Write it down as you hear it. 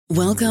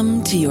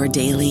Welcome to your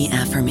daily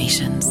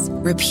affirmations.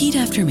 Repeat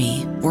after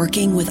me.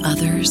 Working with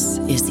others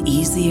is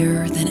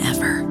easier than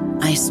ever.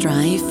 I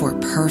strive for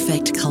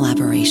perfect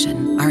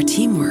collaboration. Our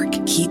teamwork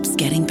keeps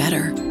getting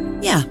better.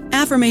 Yeah,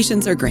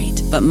 affirmations are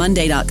great, but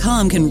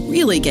Monday.com can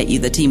really get you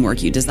the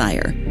teamwork you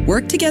desire.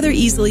 Work together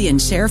easily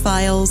and share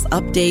files,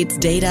 updates,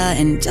 data,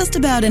 and just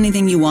about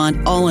anything you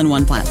want all in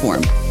one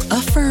platform.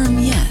 Affirm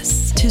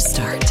yes to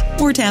start,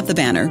 or tap the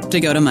banner to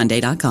go to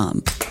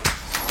Monday.com.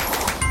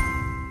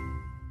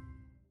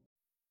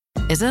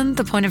 Isn't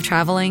the point of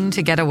traveling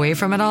to get away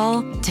from it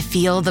all? To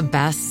feel the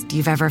best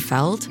you've ever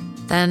felt?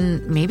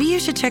 Then maybe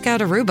you should check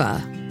out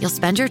Aruba. You'll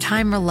spend your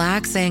time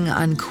relaxing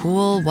on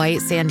cool,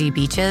 white, sandy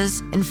beaches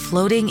and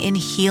floating in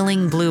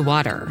healing blue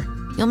water.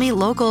 You'll meet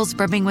locals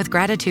brimming with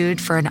gratitude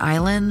for an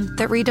island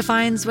that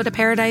redefines what a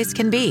paradise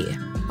can be.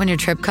 When your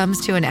trip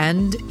comes to an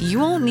end, you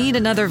won't need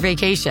another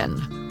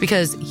vacation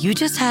because you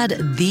just had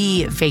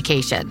the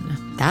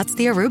vacation. That's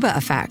the Aruba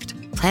effect.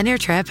 Plan your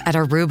trip at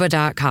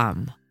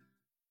Aruba.com.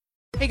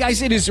 Hey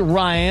guys, it is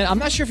Ryan. I'm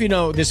not sure if you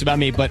know this about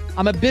me, but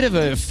I'm a bit of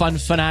a fun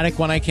fanatic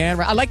when I can.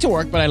 I like to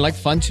work, but I like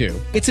fun too.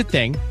 It's a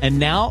thing. And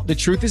now the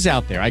truth is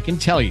out there. I can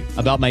tell you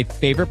about my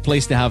favorite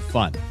place to have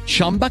fun.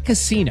 Chumba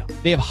Casino.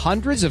 They have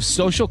hundreds of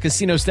social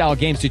casino style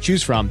games to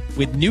choose from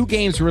with new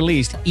games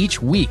released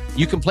each week.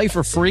 You can play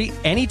for free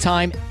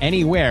anytime,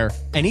 anywhere.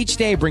 And each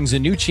day brings a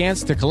new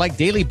chance to collect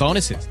daily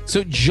bonuses.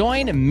 So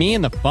join me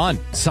in the fun.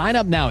 Sign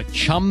up now at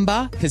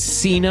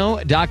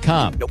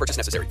ChumbaCasino.com. No purchase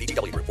necessary.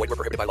 VGW Group. Void where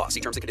prohibited by law.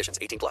 See terms and conditions.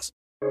 18+.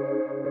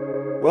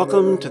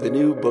 Welcome to the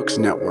New Books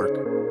Network.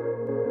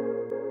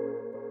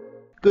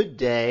 Good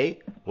day.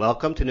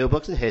 Welcome to New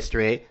Books in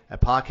History, a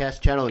podcast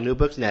channel on New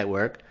Books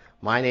Network.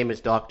 My name is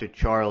Dr.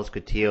 Charles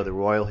Coutinho of the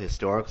Royal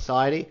Historical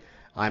Society.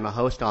 I'm a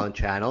host on the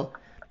channel.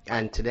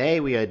 And today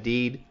we are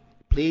indeed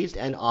pleased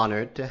and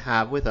honored to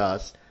have with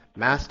us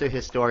Master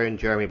Historian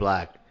Jeremy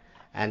Black.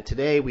 And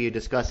today we are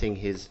discussing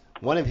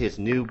one of his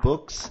new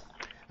books,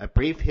 A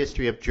Brief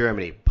History of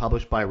Germany,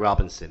 published by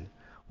Robinson.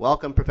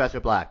 Welcome, Professor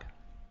Black.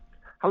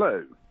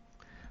 Hello.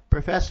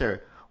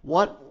 Professor,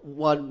 what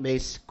one may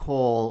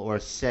call or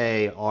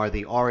say are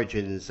the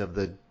origins of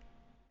the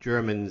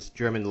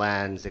German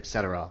lands,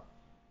 etc.?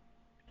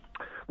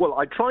 Well,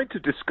 I tried to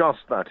discuss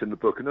that in the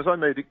book, and as I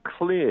made it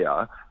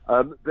clear,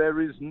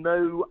 there is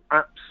no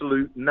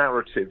absolute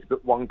narrative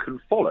that one can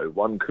follow.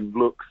 One can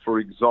look, for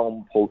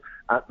example,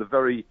 at the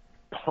very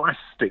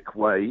plastic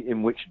way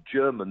in which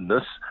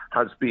Germanness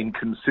has been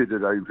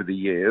considered over the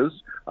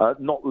years,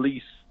 not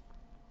least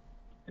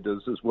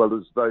as well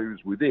as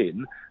those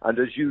within, and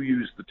as you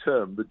use the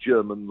term, the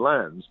German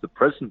lands, the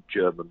present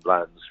German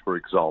lands, for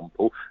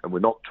example, and we're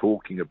not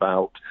talking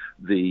about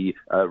the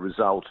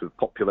result of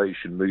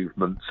population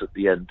movements at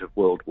the end of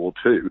World War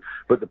II,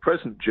 but the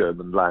present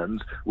German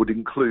lands would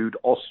include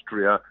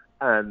Austria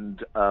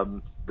and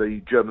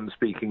the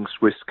German-speaking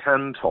Swiss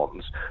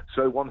cantons.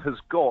 So one has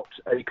got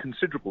a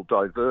considerable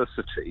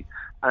diversity,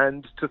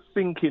 and to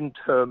think in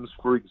terms,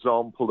 for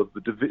example, of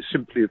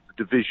simply of the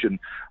division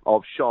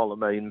of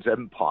Charlemagne's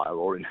empire,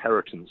 or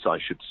inheritance, I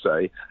should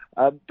say,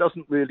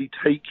 doesn't really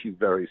take you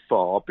very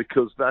far,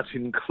 because that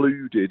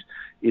included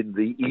in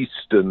the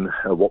Eastern,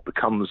 what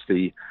becomes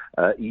the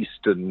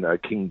Eastern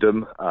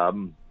Kingdom,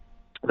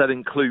 that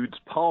includes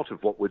part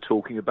of what we're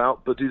talking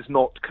about, but is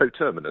not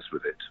coterminous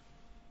with it.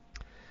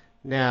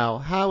 Now,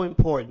 how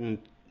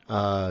important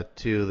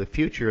to the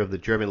future of the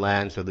German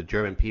lands or the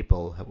German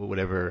people,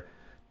 whatever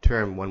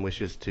term one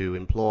wishes to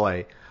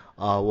employ,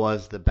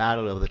 was the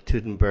Battle of the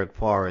Teutoburg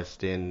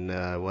Forest in,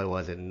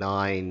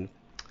 9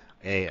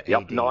 AD?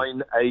 Yep,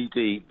 9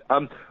 AD.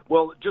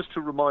 Well, just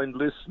to remind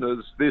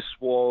listeners, this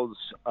was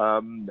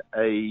a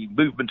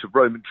movement of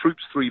Roman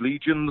troops, 3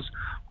 legions,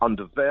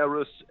 under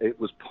Varus. It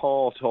was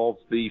part of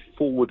the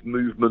forward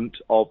movement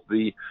of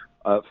the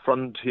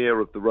frontier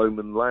of the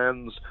Roman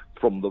lands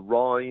from the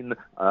Rhine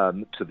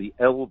to the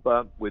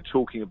Elbe. We're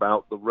talking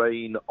about the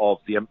reign of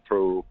the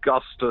Emperor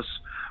Augustus,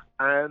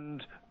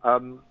 and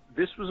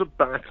this was a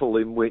battle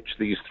in which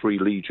these 3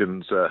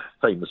 legions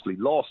famously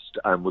lost,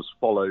 and was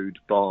followed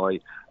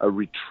by a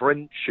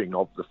retrenching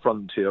of the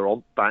frontier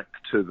back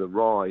to the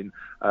Rhine,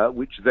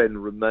 which then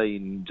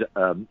remained,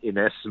 in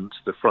essence,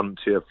 the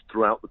frontier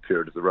throughout the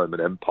period of the Roman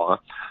Empire.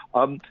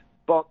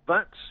 But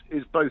that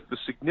is both the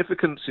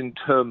significance in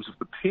terms of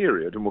the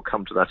period, and we'll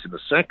come to that in a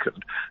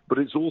second, but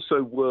it's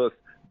also worth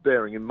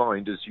bearing in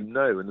mind, as you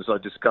know, and as I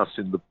discuss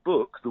in the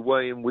book, the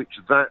way in which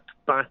that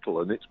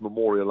battle and its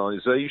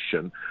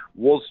memorialization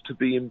was to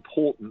be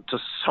important to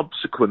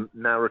subsequent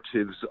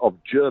narratives of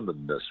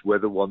Germanness,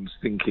 whether one's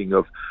thinking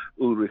of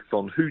Ulrich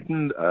von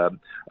Hütten,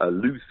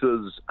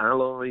 Luther's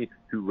ally,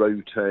 who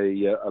wrote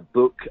a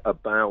book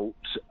about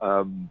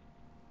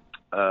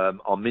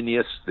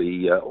Arminius,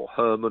 or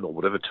Hermann, or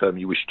whatever term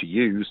you wish to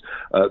use,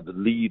 the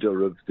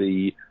leader of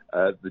the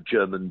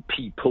German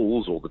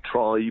peoples or the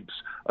tribes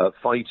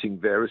fighting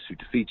Varus, who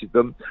defeated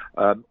them,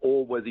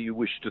 or whether you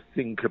wish to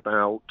think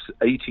about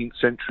 18th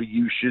century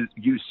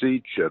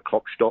usage,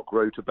 Klopstock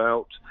wrote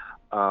about,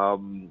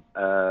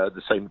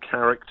 the same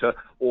character,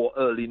 or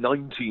early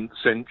 19th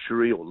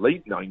century or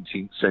late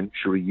 19th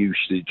century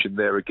usage. And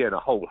there again, a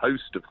whole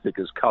host of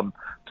figures come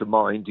to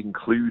mind,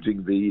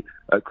 including the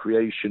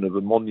creation of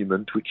a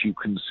monument which you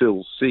can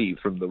still see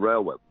from the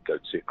railway. Go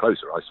and see it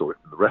closer. I saw it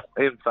from the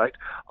railway, in fact.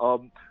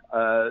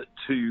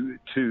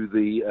 To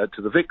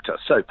the victor.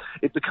 So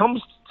it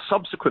becomes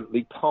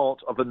subsequently part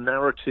of a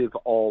narrative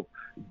of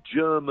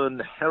German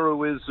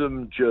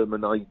heroism,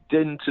 German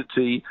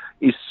identity,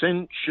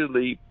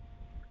 essentially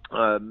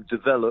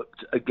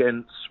developed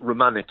against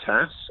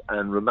Romanitas,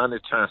 and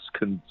Romanitas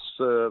can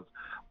serve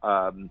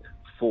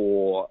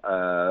for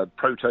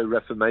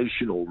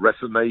proto-Reformation or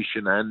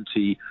Reformation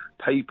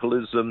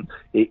anti-papalism.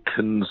 It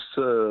can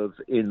serve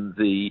in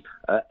the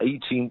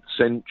 18th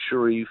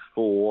century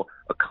for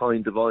a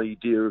kind of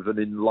idea of an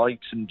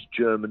enlightened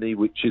Germany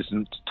which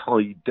isn't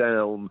tied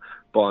down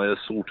by a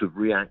sort of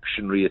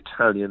reactionary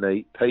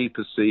Italianate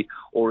papacy,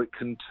 or it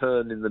can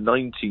turn in the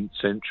 19th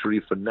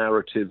century for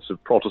narratives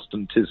of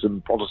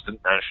Protestantism, Protestant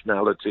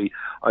nationality,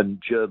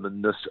 and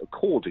Germanness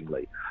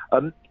accordingly.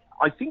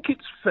 I think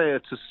it's fair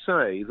to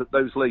say that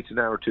those later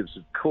narratives,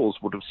 of course,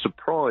 would have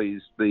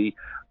surprised the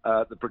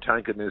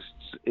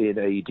protagonists in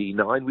AD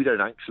 9. We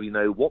don't actually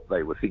know what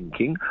they were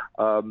thinking,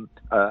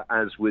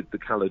 as with the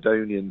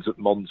Caledonians at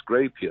Mons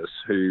Graupius,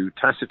 who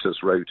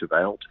Tacitus wrote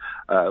about,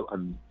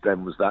 and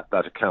then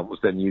that account was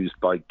then used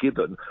by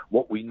Gibbon.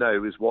 What we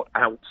know is what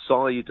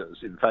outsiders,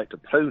 in fact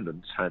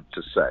opponents, had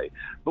to say.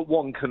 But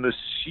one can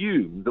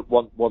assume that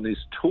what one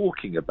is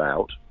talking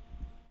about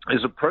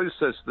is a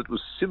process that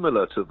was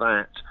similar to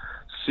that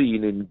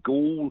seen in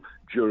Gaul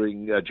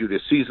during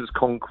Julius Caesar's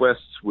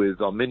conquests,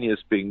 with Arminius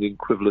being the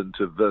equivalent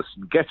of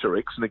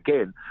Vercingetorix. And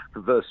again,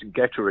 for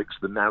Vercingetorix,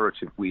 the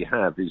narrative we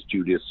have is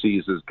Julius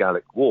Caesar's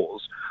Gallic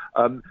Wars.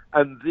 And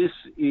this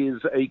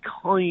is a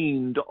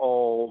kind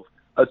of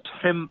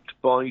attempt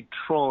by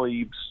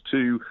tribes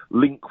to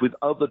link with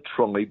other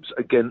tribes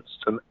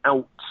against an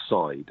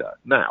outsider.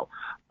 Now,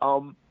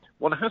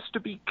 one has to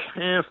be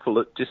careful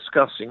at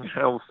discussing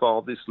how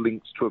far this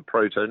links to a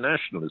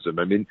proto-nationalism.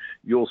 I mean,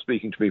 you're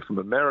speaking to me from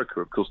America.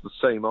 Of course, the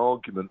same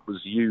argument was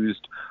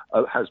used,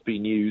 has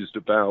been used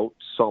about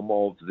some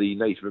of the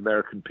Native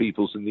American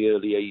peoples in the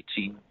early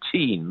 18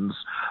 teens,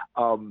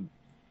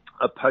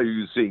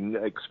 opposing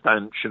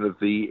expansion of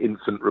the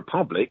infant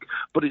republic.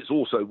 But it's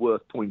also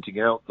worth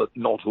pointing out that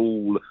not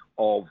all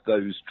of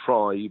those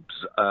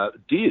tribes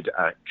did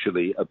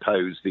actually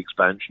oppose the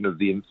expansion of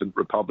the infant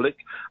republic.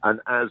 And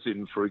as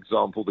in, for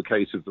example, the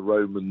case of the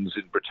Romans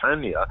in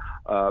Britannia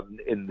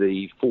in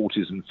the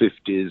 40s and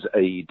 50s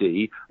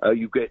AD,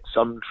 you get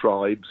some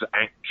tribes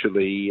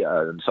actually,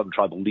 and some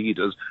tribal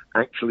leaders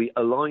actually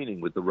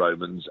aligning with the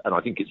Romans. And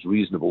I think it's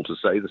reasonable to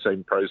say the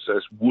same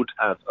process would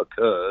have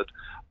occurred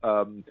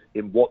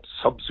in what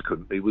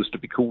subsequently was to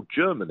be called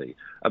Germany.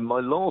 And my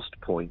last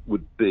point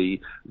would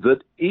be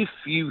that if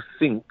you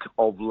think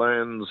of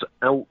lands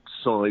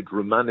outside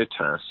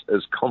Romanitas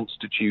as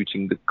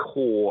constituting the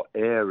core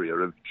area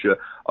of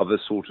a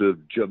sort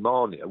of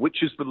Germania,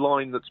 which is the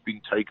line that's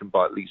been taken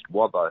by at least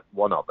one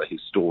other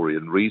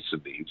historian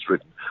recently who's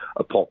written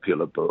a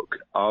popular book,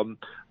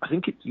 I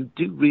think you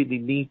do really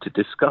need to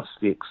discuss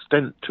the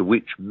extent to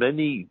which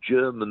many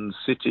German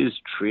cities,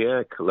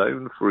 Trier,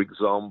 Cologne, for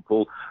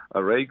example,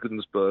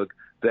 Regensburg,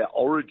 their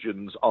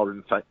origins are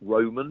in fact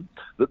Roman,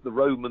 that the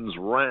Romans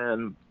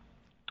ran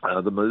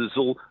the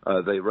Mosel,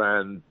 they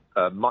ran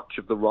much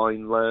of the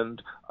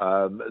Rhineland,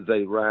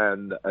 they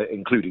ran,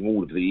 including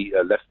all of the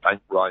left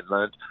bank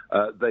Rhineland,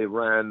 they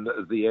ran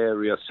the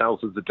area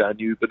south of the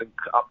Danube and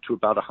up to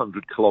about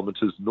 100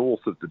 kilometers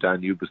north of the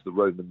Danube as the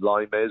Roman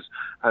limes,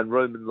 and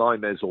Roman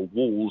limes or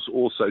walls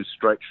also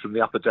stretched from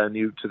the upper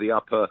Danube to the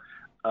upper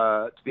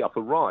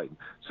Rhine.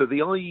 So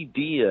the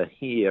idea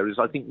here is,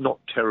 I think, not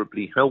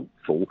terribly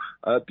helpful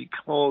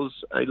because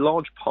a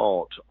large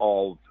part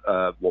of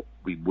what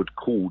we would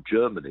call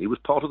Germany was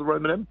part of the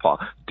Roman Empire.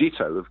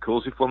 Ditto, of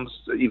course,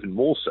 even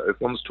more so if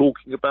one's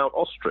talking about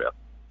Austria.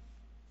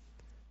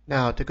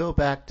 Now, to go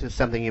back to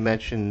something you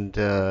mentioned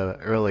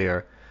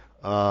earlier,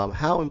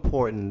 how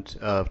important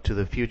to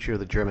the future of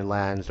the German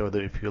lands, or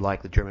if you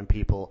like, the German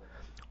people,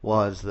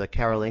 was the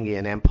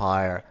Carolingian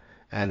Empire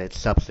and its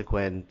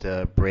subsequent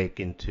break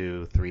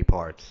into three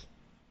parts?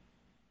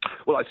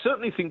 Well, I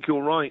certainly think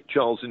you're right,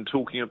 Charles, in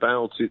talking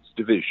about its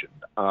division.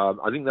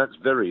 I think that's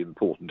very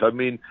important. I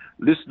mean,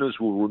 listeners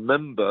will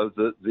remember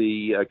that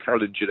the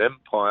Carolingian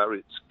Empire,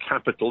 its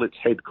capital, its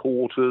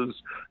headquarters,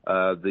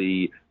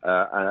 the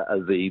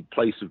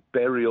place of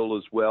burial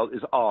as well,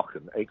 is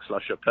Aachen,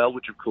 Aix-la-Chapelle,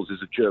 which of course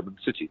is a German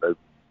city, though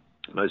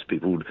most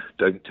people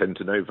don't tend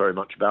to know very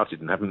much about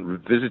it and haven't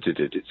visited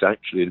it. It's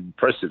actually an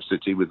impressive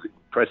city with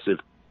impressive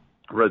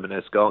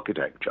Romanesque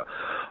architecture.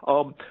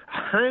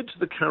 Had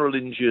the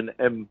Carolingian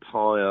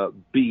Empire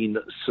been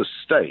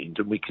sustained,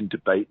 and we can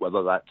debate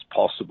whether that's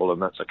possible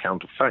and that's a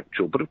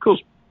counterfactual, but of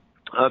course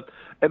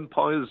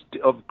empires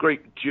of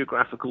great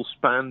geographical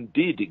span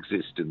did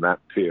exist in that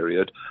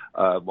period.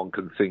 One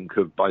can think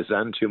of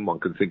Byzantium, one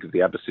can think of the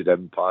Abbasid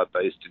Empire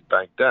based in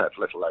Baghdad,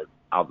 let alone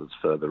others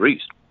further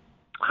east.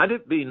 Had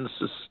it been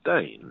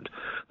sustained,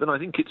 then I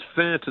think it's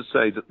fair to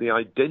say that the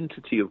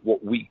identity of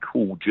what we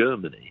call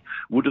Germany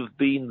would have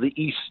been the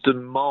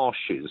Eastern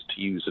Marches,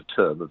 to use a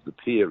term of the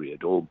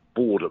period, or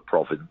border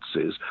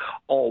provinces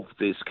of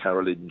this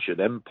Carolingian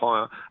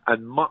Empire,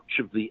 and much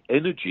of the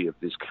energy of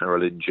this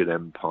Carolingian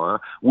Empire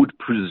would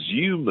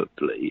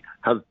presumably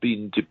have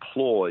been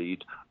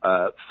deployed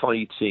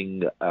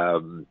fighting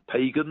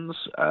pagans,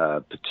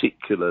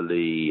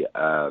 particularly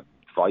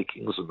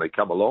Vikings, and they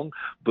come along,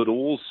 but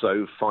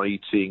also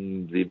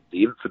fighting the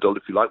infidel,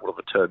 if you like,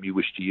 whatever term you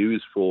wish to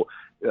use for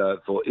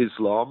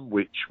Islam,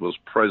 which was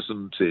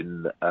present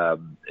in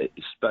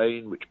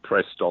Spain, which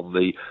pressed on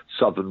the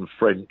southern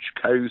French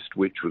coast,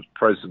 which was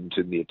present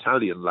in the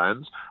Italian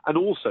lands, and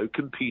also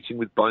competing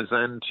with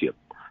Byzantium.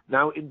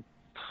 Now, in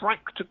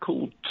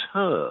practical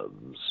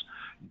terms,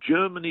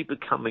 Germany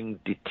becoming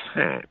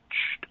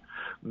detached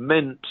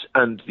meant,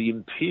 and the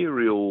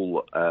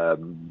imperial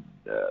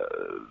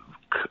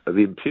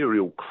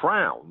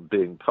crown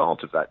being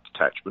part of that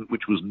detachment,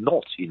 which was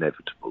not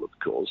inevitable, of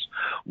course,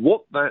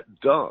 what that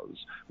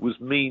does was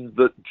mean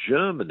that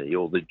Germany,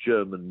 or the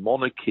German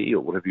monarchy,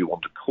 or whatever you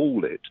want to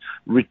call it,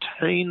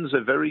 retains a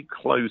very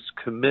close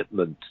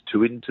commitment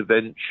to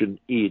intervention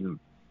in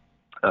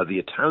the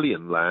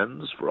Italian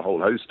lands for a whole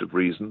host of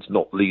reasons,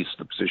 not least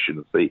the position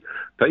of the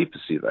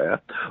papacy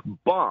there,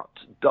 but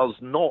does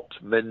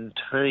not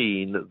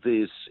maintain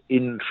this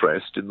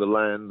interest in the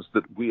lands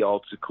that we are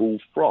to call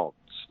France.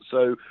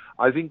 So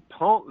I think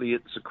partly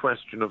it's a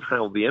question of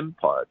how the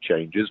empire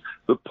changes,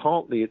 but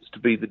partly it's to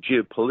be the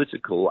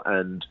geopolitical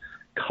and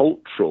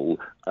cultural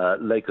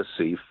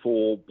legacy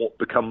for what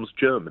becomes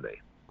Germany.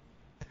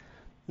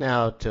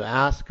 Now, to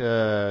ask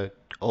a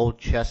old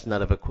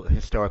chestnut of a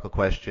historical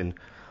question,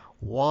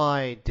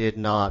 why did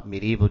not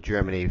medieval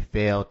Germany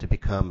fail to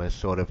become a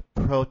sort of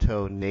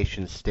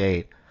proto-nation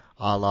state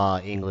a la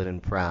England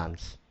and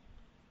France?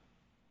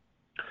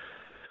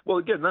 Well,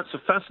 again, that's a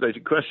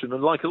fascinating question,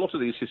 and like a lot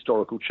of these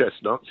historical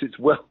chestnuts, it's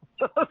well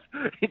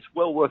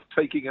worth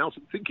taking out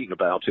and thinking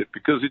about it,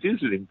 because it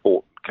is an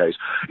important case.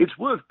 It's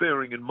worth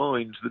bearing in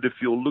mind that if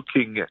you're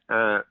looking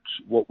at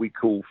what we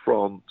call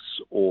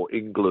France or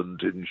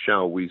England in,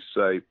 shall we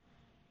say,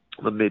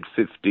 the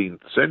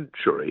mid-15th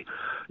century,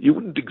 you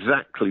wouldn't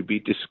exactly be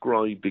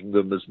describing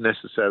them as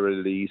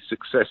necessarily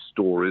success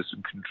stories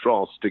and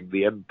contrasting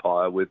the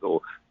empire with,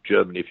 or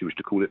Germany, if you wish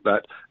to call it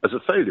that, as a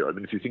failure. I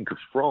mean, if you think of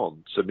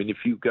France, I mean,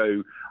 if you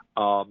go,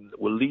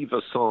 we'll leave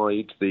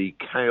aside the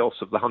chaos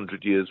of the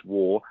 100 Years'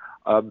 War,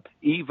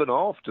 even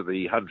after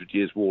the 100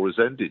 Years' War has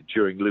ended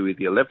during Louis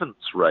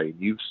XI's reign,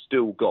 you've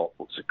still got,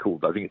 what's it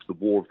called? I think it's the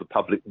War of the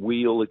Public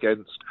Weal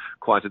against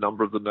quite a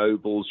number of the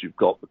nobles. You've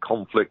got the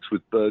conflicts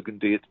with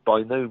Burgundy. It's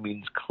by no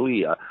means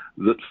clear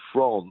that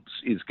France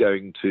is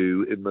going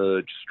to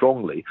emerge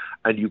strongly,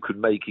 and you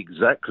can make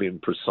exactly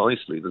and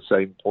precisely the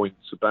same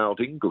points about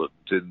England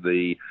in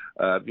the,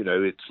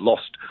 it's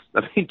lost,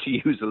 I mean, to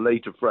use a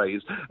later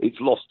phrase, it's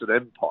lost an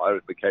empire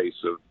in the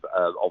case of,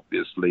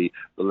 obviously,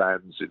 the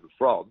lands in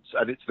France,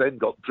 and it's then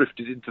got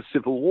drifted into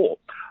civil war.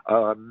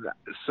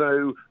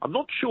 So I'm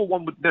not sure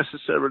one would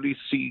necessarily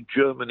see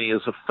Germany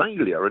as a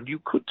failure, and you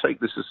could take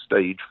this a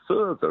stage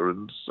further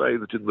and say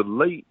that in the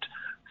late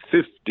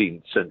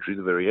 15th century,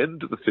 the very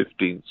end of the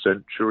 15th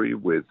century,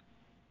 with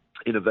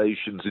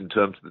innovations in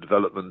terms of the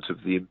development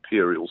of the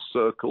imperial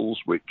circles,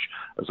 which,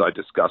 as I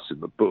discuss in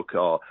the book,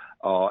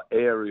 are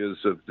areas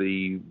of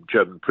the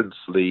German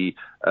princely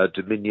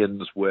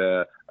dominions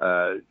where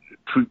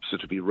troops are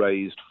to be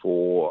raised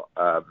for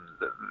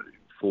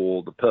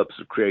the purpose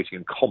of creating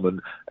a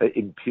common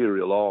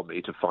imperial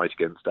army to fight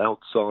against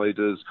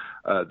outsiders.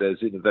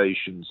 There's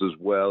innovations as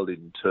well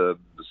in terms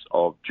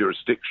of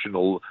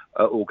jurisdictional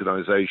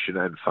organization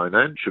and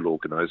financial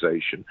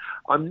organization.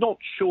 I'm not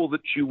sure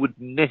that you would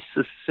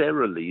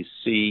necessarily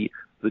see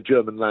the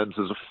German lands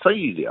as a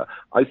failure.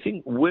 I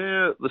think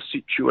where the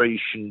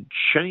situation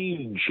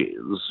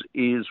changes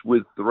is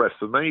with the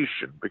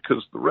Reformation,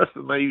 because the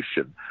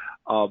Reformation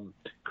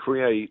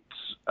creates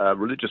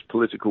religious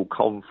political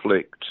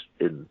conflict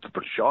in the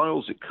British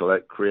Isles, it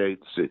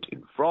creates it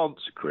in France,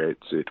 it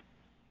creates it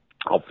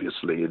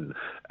obviously in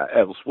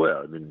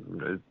elsewhere, I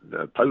mean,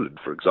 Poland,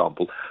 for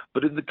example.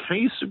 But in the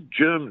case of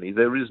Germany,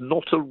 there is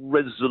not a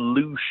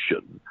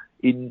resolution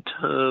in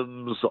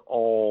terms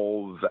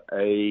of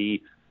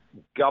a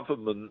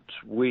government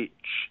which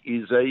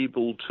is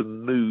able to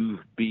move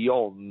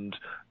beyond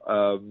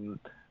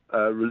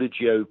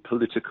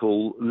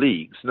religio-political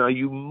leagues. Now,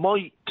 you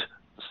might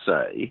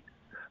say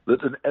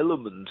that an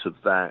element of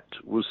that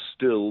was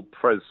still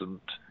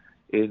present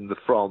in the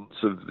France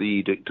of the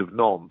Edict of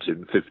Nantes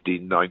in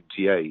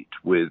 1598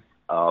 with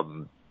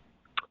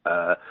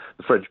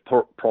the French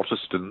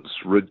Protestants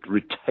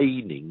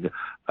retaining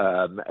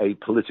a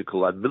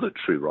political and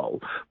military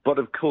role. But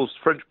of course,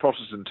 French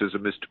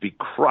Protestantism is to be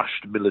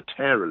crushed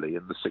militarily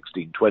in the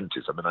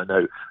 1620s. I mean, I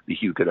know the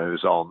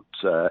Huguenots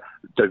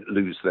don't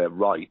lose their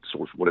rights,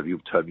 or whatever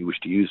term you wish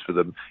to use for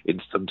them,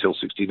 until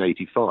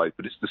 1685,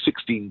 but it's the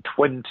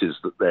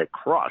 1620s that they're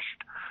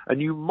crushed.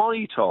 And you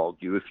might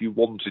argue, if you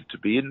wanted to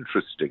be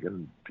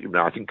interesting, and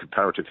I think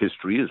comparative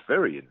history is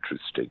very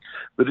interesting,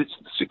 that it's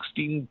the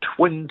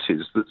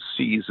 1620s that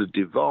sees a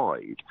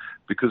divide,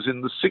 because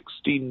in the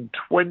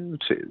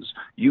 1620s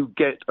you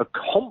get a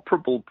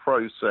comparable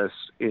process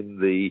in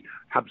the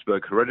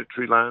Habsburg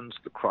hereditary lands,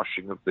 the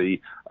crushing of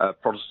the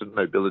Protestant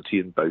nobility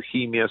in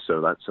Bohemia,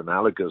 so that's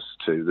analogous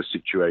to the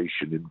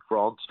situation in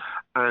France,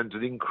 and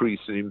an increase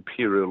in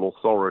imperial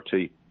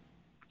authority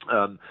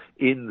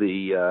in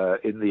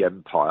the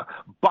empire.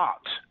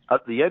 But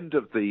at the end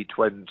of the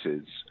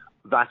 20s,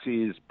 that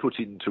is put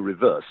into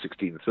reverse.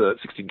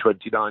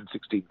 1629,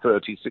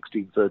 1630,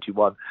 1631,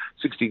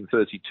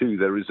 1632,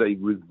 there is a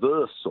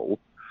reversal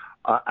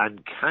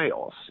and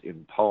chaos,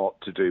 in part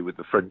to do with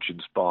the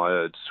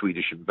French-inspired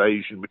Swedish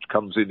invasion, which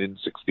comes in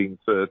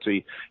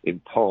 1630, in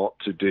part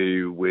to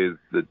do with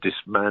the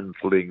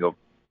dismantling of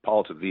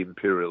part of the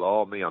imperial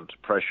army under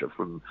pressure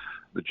from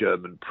the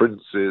German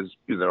princes.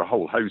 There are a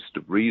whole host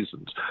of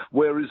reasons,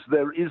 whereas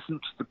there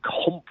isn't the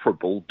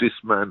comparable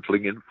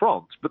dismantling in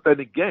France. But then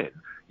again,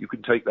 you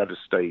can take that a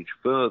stage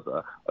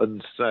further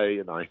and say,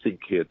 and I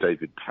think here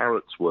David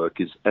Parrott's work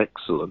is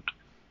excellent,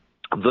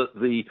 that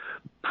the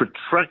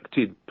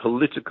protracted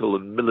political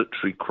and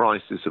military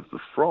crisis of the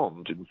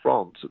Fronde in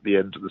France at the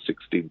end of the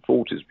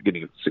 1640s,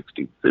 beginning of the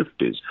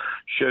 1650s,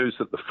 shows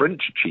that the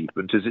French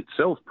achievement is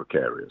itself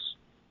precarious.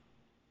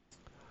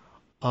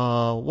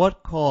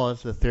 What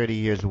caused the 30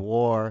 Years'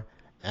 War,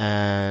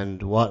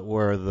 and what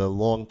were the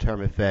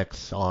long-term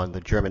effects on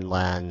the German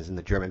lands and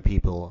the German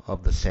people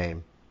of the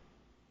same?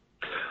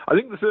 I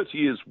think the 30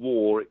 Years'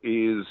 War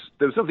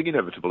there was something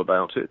inevitable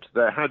about it.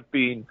 There had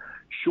been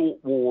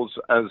short wars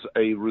as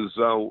a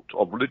result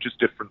of religious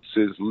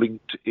differences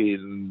linked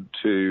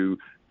into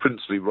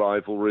princely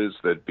rivalries.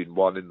 There'd been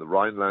one in the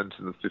Rhineland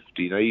in the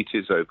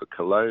 1580s over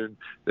Cologne.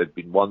 There'd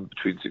been one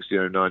between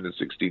 1609 and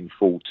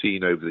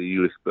 1614 over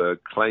the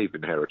Jülichburg-Kleve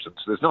inheritance.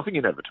 There's nothing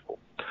inevitable.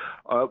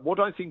 What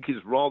I think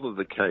is rather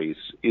the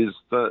case is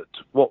that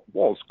what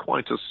was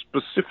quite a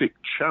specific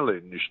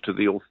challenge to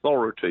the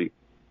authority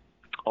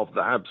of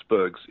the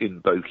Habsburgs in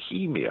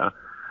Bohemia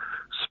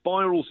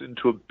spirals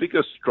into a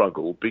bigger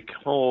struggle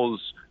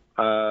because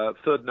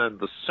Ferdinand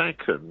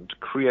II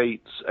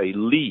creates a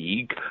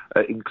league,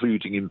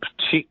 including in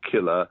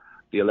particular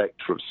the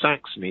Elector of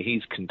Saxony.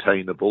 He's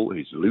containable,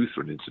 he's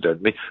Lutheran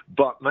incidentally,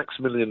 but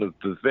Maximilian of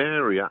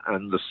Bavaria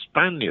and the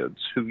Spaniards,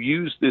 who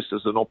use this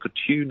as an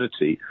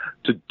opportunity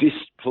to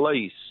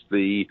displace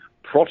the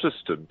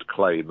Protestant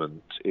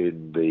claimant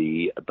in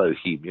the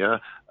Bohemia,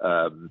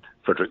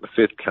 Frederick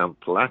V, Count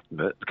of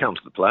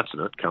the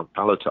Palatinate, Count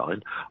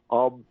Palatine,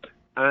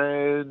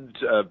 and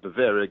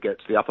Bavaria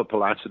gets the Upper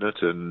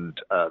Palatinate, and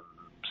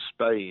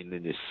Spain,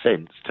 in a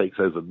sense, takes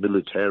over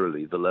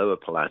militarily the Lower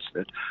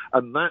Palatinate,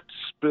 and that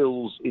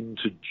spills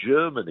into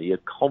Germany, a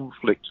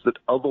conflict that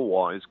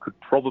otherwise could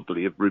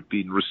probably have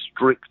been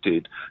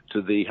restricted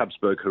to the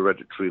Habsburg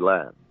hereditary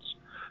lands.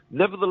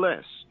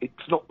 Nevertheless,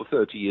 it's not the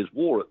 30 Years'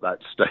 War at that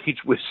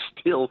stage. We're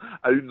still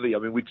only,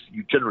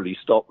 you generally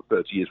start the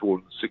 30 Years' War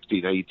in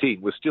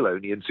 1618. We're still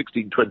only in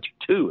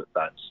 1622 at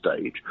that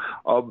stage.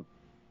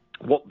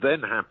 What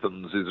then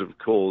happens is, of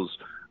course,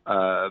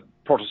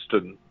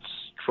 Protestant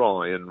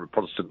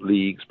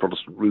leagues,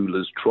 Protestant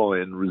rulers try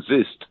and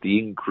resist the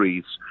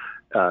increase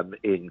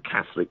in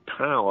Catholic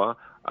power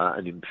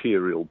and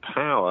imperial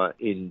power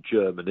in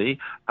Germany,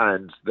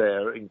 and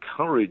they're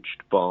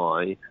encouraged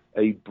by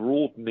a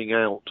broadening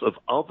out of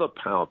other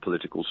power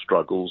political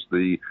struggles,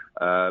 the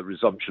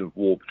resumption of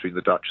war between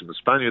the Dutch and the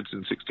Spaniards in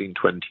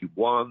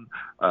 1621,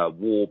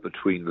 war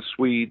between the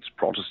Swedes,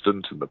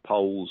 Protestant, and the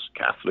Poles,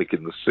 Catholic,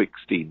 in the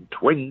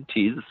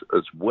 1620s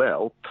as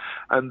well.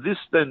 And this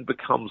then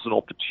becomes an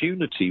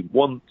opportunity,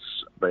 once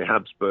the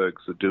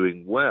Habsburgs are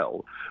doing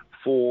well,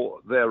 for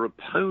their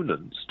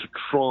opponents to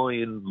try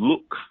and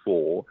look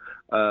for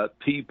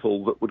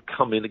people that would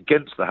come in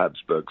against the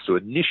Habsburgs. So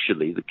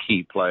initially the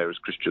key player is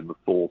Christian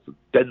IV of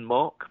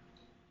Denmark,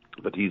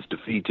 but he's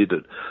defeated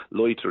at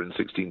Leuthen in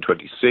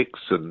 1626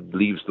 and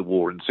leaves the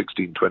war in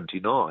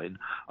 1629.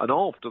 And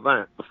after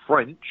that, the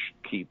French,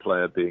 key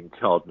player being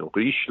Cardinal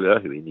Richelieu,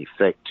 who in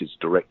effect is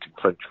directing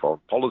French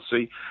foreign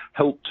policy,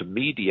 help to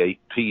mediate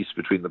peace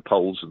between the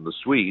Poles and the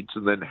Swedes,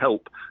 and then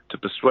help to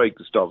persuade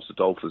Gustavus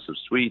Adolphus of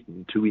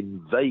Sweden to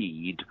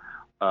invade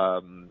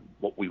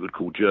what we would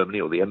call Germany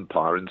or the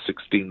Empire in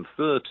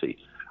 1630.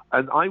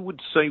 And I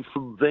would say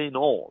from then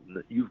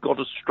on, you've got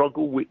a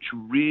struggle which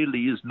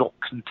really is not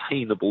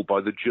containable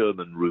by the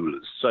German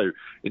rulers. So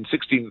in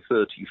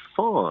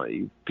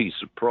 1635, Peace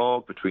of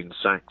Prague between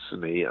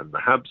Saxony and the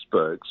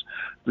Habsburgs,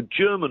 the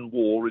German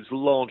war is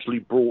largely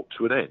brought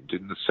to an end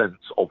in the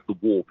sense of the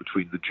war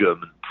between the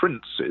German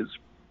princes.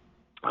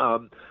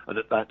 And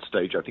at that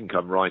stage, I think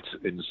I'm right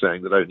in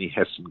saying that only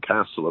Hessen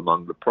Castle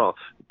among the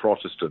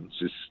Protestants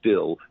is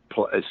still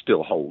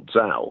holds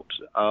out.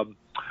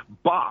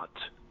 But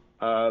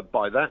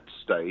by that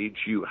stage,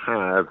 you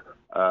have,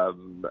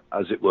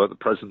 as it were, the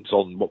presence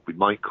on what we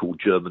might call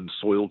German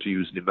soil, to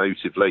use an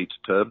emotive later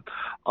term,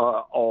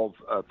 of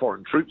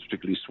foreign troops,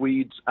 particularly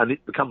Swedes, and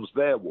it becomes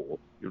their war.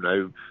 You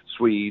know,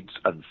 Swedes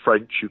and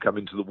French who come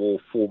into the war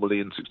formally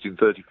in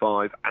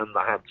 1635, and the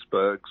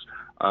Habsburgs.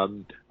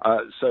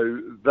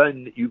 So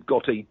then you've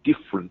got a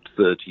different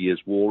 30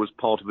 Years' War as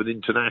part of an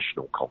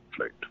international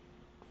conflict.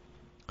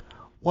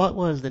 What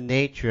was the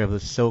nature of the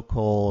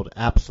so-called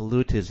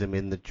absolutism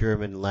in the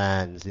German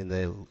lands in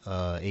the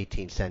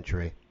 18th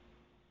century?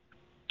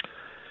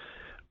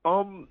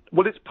 Well,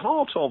 it's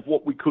part of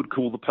what we could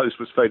call the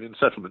post-Westphalian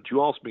settlement.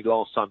 You asked me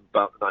last time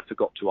about, and I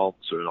forgot to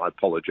answer, and I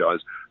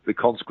apologise, the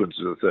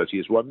consequences of the 30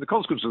 Years' War. I mean, the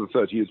consequence of the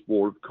 30 Years'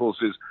 War, of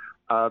course, is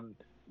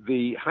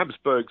the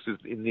Habsburgs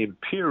in the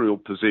imperial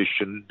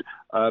position,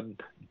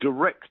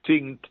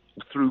 directing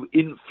through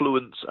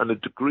influence and a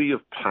degree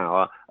of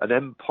power an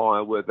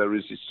empire where there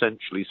is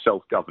essentially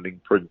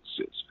self-governing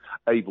princes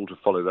able to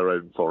follow their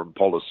own foreign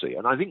policy.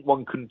 And I think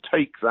one can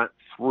take that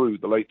through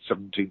the late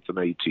 17th and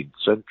 18th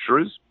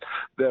centuries.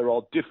 There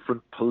are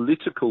different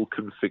political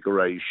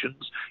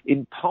configurations,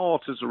 in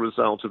part as a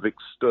result of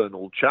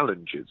external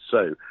challenges.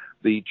 So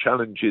the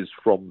challenges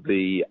from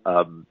the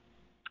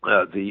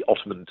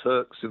Ottoman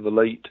Turks in the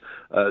late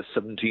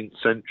 17th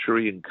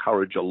century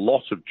encourage a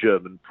lot of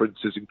German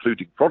princes,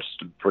 including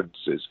Protestant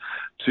princes,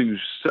 to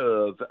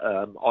serve,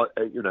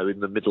 in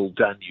the middle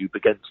Danube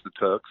against the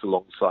Turks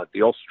alongside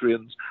the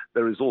Austrians.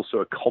 There is also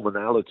a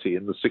commonality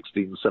in the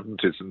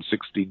 1670s and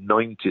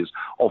 1690s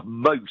of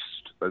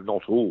most, though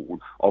not all,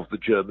 of the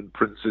German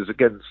princes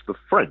against the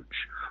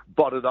French.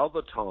 But at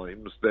other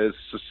times, there's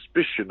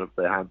suspicion of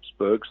the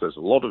Habsburgs. There's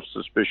a lot of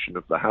suspicion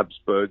of the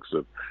Habsburgs,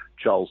 of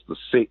Charles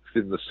VI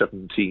in the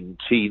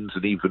 17-teens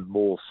and even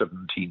more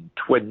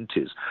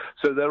 1720s.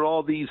 So there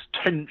are these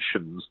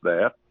tensions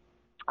there.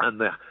 And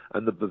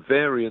the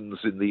Bavarians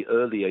in the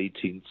early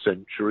 18th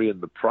century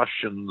and the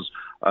Prussians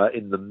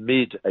in the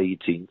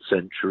mid-18th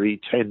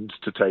century tend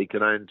to take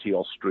an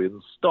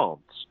anti-Austrian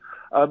stance.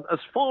 As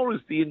far as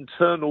the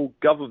internal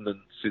governance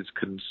is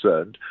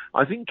concerned,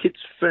 I think it's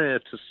fair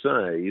to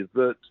say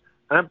that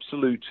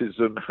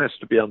absolutism has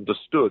to be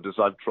understood, as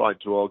I've tried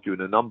to argue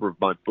in a number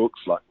of my books,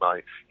 like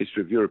my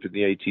History of Europe in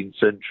the 18th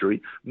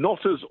century,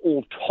 not as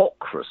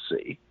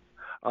autocracy,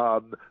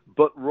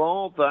 but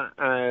rather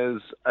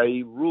as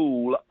a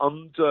rule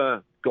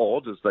under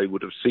God, as they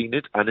would have seen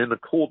it, and in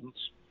accordance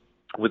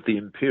with the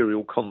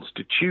imperial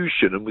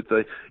constitution and with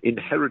the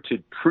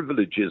inherited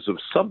privileges of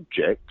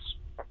subjects,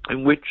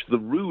 in which the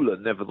ruler,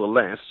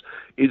 nevertheless,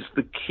 is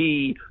the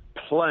key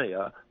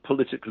player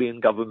politically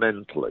and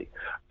governmentally,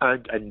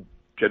 and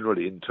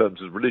generally in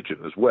terms of religion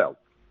as well.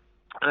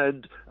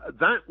 And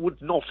that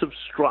would not have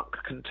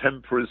struck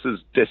contemporaries as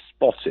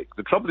despotic.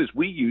 The trouble is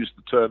we use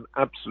the term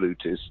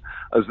absolutist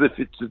as if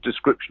it's a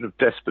description of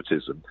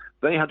despotism.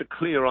 They had a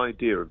clear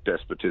idea of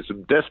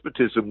despotism.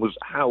 Despotism was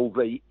how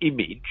they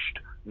imaged,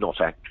 not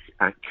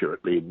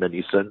accurately in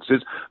many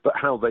senses, but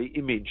how they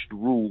imaged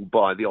rule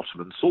by the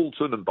Ottoman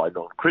Sultan and by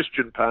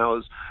non-Christian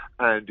powers,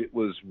 and it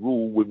was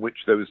rule in which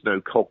there was no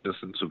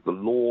cognizance of the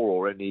law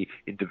or any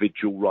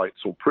individual rights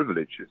or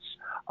privileges.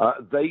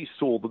 They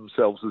saw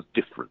themselves as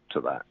different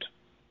to that.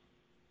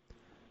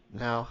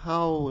 Now,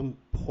 how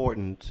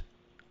important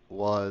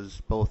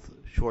was both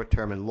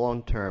short-term and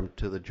long-term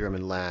to the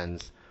German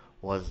lands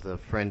was the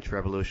French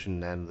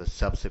Revolution and the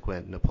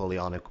subsequent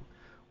Napoleonic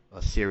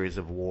series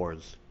of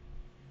wars?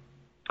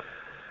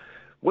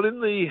 Well,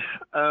 in the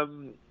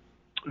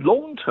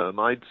long term,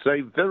 I'd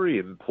say very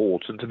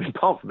important. I mean,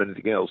 apart from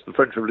anything else, the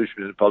French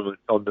Revolution and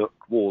Napoleonic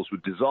Wars were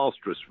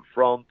disastrous for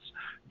France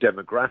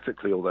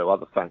demographically, although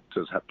other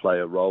factors play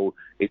a role.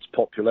 Its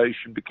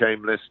population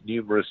became less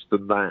numerous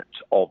than that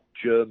of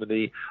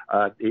Germany.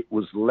 It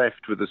was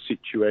left with a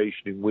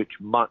situation in which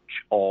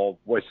much of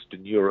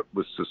Western Europe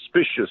was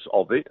suspicious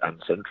of it,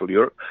 and Central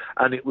Europe,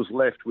 and it was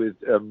left with,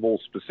 more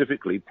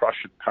specifically,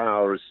 Prussian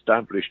power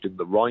established in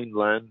the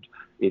Rhineland,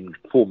 in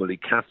formerly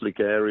Catholic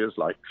areas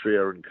like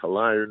Trier and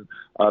Cologne,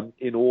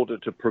 in order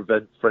to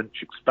prevent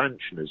French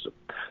expansionism.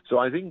 So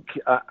I think,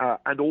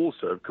 and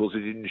also, of course,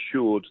 it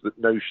ensured that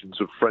notions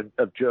of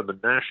German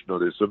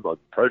nationalism, or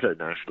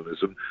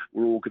proto-nationalism,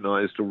 were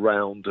organized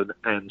around an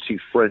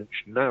anti-French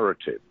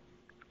narrative.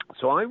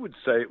 So I would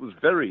say it was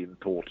very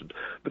important.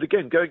 But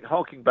again,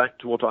 harking back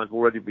to what I've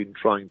already been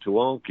trying to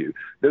argue,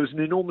 there was an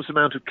enormous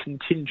amount of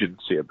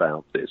contingency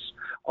about this.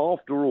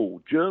 After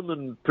all,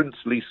 German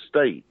princely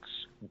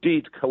states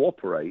did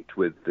cooperate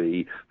with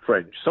the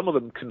French, some of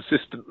them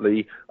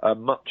consistently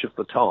much of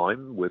the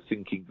time. We're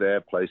thinking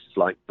there places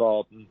like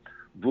Baden,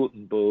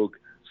 Württemberg,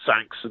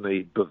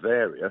 Saxony,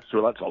 Bavaria,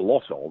 so that's a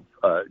lot of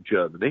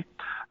Germany,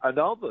 and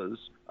others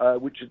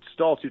which had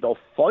started off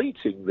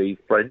fighting the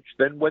French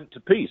then went to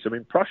peace. I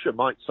mean, Prussia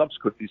might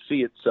subsequently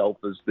see itself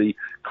as the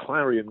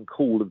clarion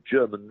call of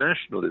German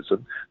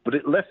nationalism, but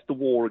it left the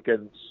war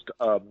against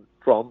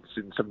France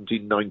in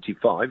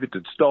 1795. It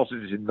had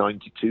started it in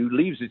 92,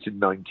 leaves it in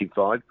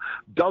 95,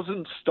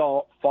 doesn't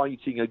start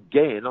fighting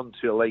again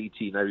until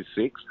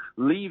 1806,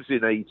 leaves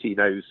in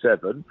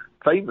 1807,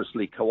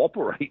 famously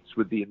cooperates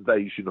with the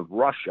invasion of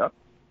Russia,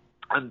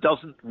 and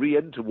doesn't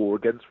re-enter war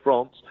against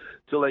France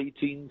till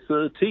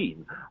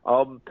 1813.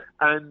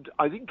 And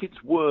I think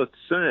it's worth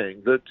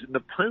saying that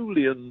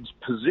Napoleon's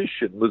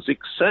position was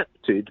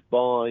accepted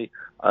by,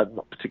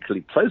 not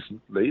particularly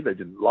pleasantly, they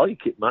didn't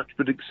like it much,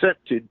 but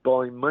accepted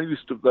by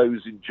most of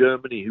those in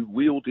Germany who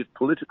wielded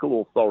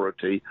political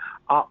authority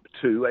up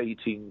to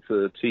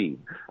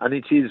 1813. And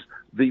it is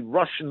the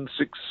Russian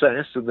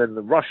success and then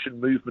the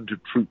Russian movement of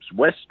troops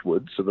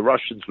westwards, so the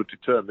Russians were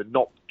determined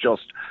not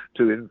just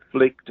to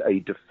inflict a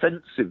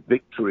defensive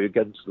victory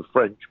against the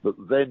French, but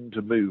then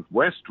to move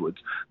westwards.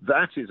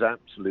 That is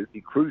absolutely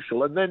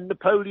crucial. And then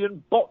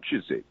Napoleon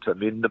botches it. I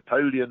mean,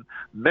 Napoleon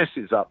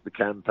messes up the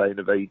campaign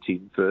of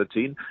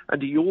 1813,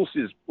 and he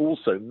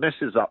also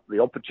messes up the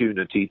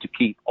opportunity to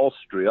keep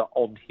Austria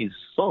on his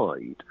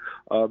side.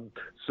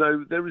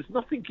 So there is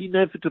nothing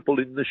inevitable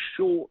in the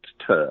short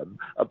term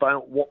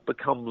about what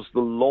becomes the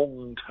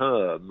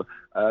long-term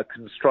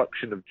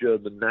construction of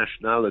German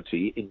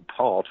nationality, in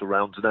part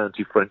around an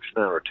anti-French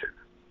narrative.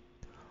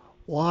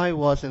 Why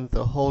wasn't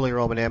the Holy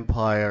Roman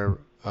Empire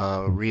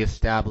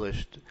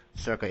reestablished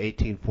circa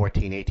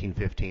 1814,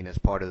 1815 as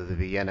part of the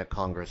Vienna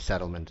Congress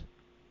settlement?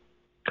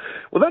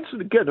 Well, that's,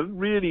 again, a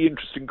really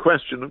interesting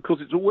question. Of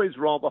course, it's always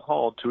rather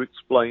hard to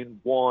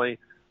explain why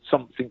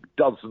something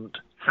doesn't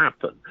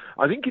happen.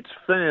 I think it's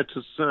fair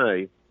to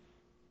say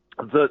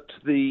that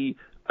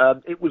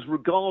it was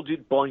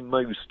regarded by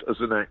most as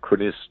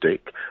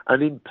anachronistic,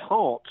 and in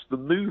part the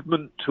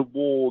movement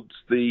towards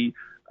the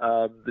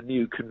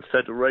new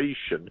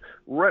confederation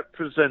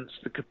represents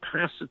the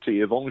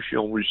capacity of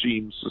ancien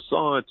regime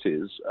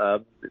societies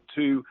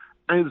to,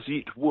 as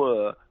it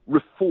were,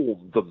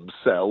 reform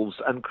themselves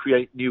and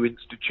create new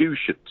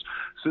institutions.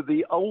 So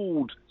the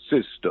old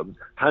system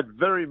had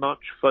very much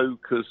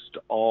focused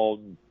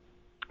on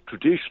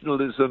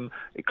traditionalism.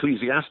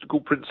 Ecclesiastical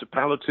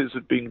principalities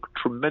had been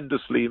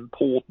tremendously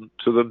important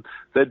to them.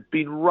 There'd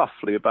been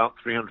roughly about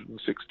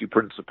 360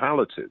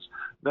 principalities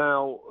in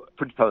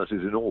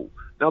all.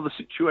 Now, the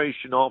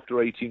situation after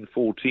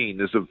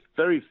 1814 is of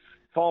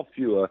far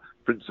fewer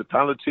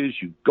principalities.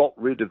 You've got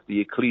rid of the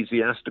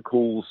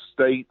ecclesiastical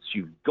states.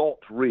 You've got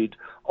rid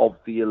of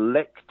the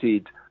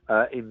elected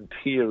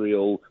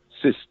imperial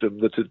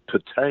system that had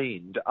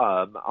pertained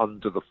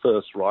under the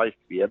First Reich,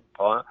 the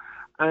Empire.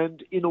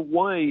 And in a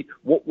way,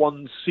 what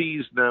one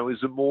sees now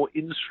is a more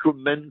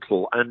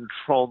instrumental and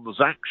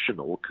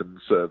transactional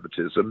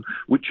conservatism,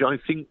 which I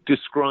think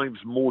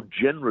describes more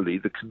generally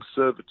the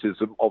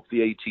conservatism of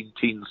the 18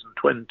 teens and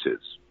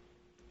 20s.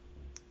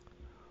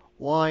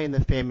 Why, in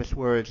the famous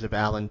words of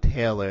Alan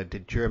Taylor,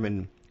 did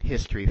German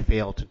history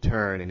fail to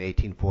turn in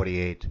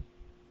 1848?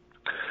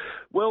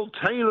 Well,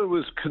 Taylor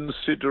was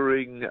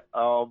considering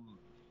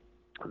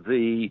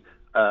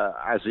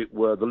as it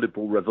were, the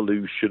liberal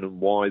revolution,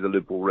 and why the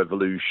liberal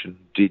revolution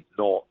did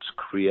not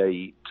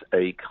create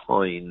a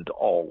kind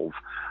of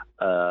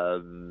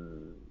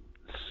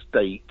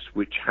state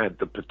which had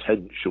the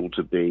potential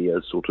to be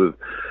a sort of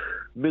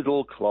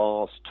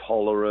middle-class,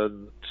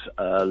 tolerant,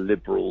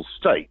 liberal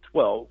state.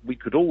 Well, we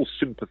could all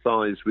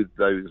sympathize with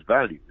those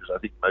values. I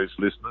think most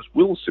listeners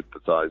will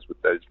sympathize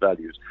with those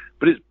values.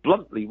 But it's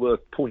bluntly worth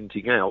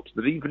pointing out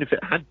that even if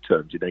it had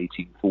turned in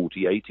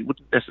 1848, it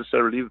wouldn't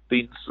necessarily have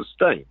been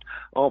sustained.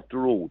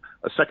 After all,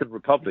 a second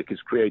republic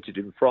is created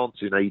in France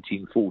in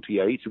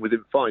 1848, and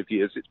within 5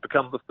 years it's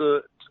become the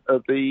third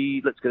of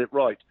the, let's get it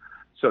right,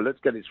 So let's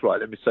get this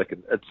right.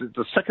 It's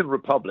the Second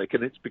Republic,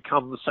 and it's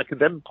become the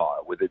Second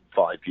Empire within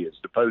 5 years.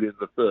 Napoleon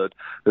III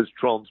has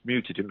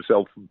transmuted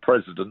himself from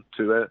president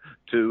to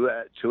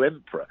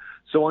emperor.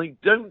 So I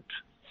don't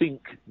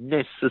think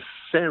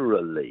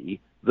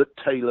necessarily that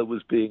Taylor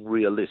was being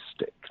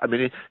realistic. I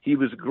mean, he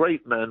was a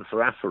great man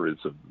for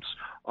aphorisms,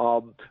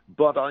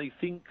 but I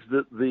think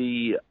that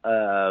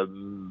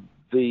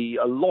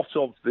a lot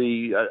of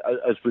the,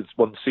 as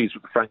one sees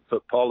with the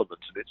Frankfurt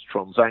Parliament and its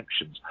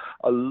transactions,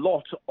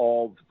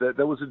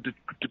 there was a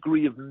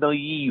degree of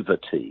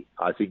naivety,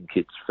 I think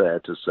it's fair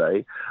to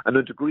say, and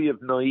a degree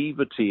of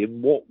naivety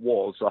in what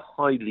was a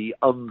highly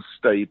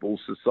unstable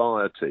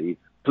society,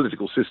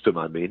 political system,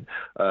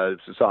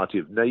 society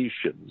of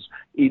nations,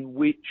 in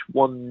which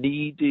one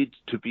needed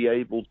to be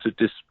able to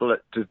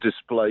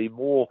display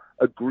more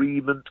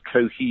agreement,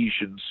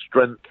 cohesion,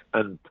 strength,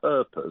 and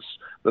purpose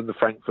than the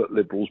Frankfurt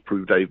Liberals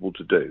proved able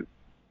to do.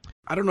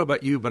 I don't know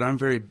about you, but I'm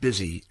very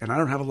busy, and I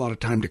don't have a lot of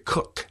time to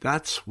cook.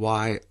 That's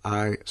why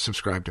I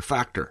subscribe to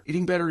Factor.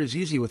 Eating better is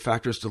easy with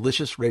Factor's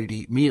delicious,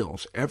 ready-to-eat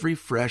meals. Every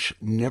fresh,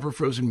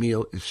 never-frozen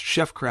meal is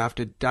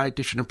chef-crafted,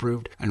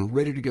 dietitian-approved, and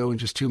ready to go in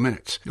just 2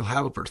 minutes. You'll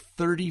have over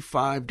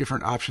 35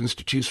 different options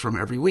to choose from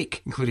every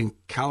week, including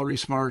Calorie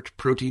Smart,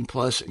 Protein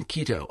Plus, and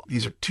Keto.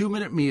 These are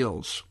 2-minute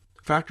meals.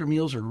 Factor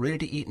meals are ready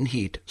to eat and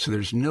heat, so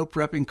there's no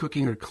prepping,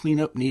 cooking, or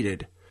cleanup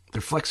needed.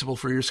 They're flexible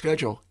for your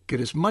schedule. Get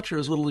as much or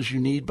as little as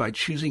you need by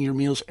choosing your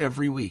meals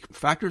every week.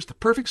 Factor is the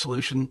perfect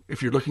solution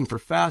if you're looking for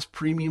fast,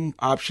 premium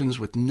options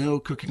with no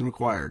cooking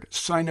required.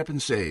 Sign up and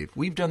save.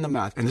 We've done the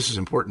math, and this is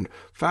important.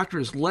 Factor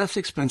is less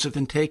expensive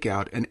than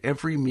takeout, and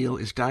every meal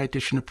is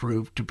dietitian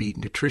approved to be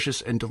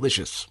nutritious and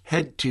delicious.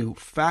 Head to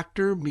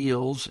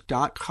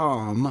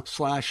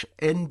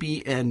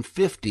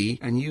factormeals.com/NBN50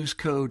 and use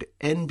code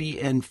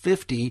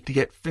NBN50 to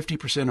get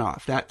 50%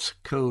 off. That's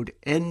code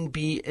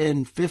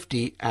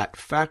NBN50 at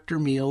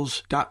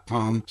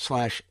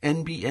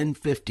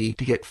factormeals.com/NBN50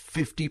 to get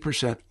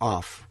 50%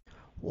 off.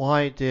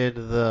 Why did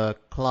the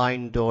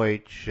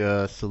Klein-Deutsch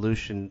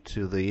solution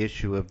to the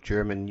issue of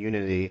German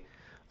unity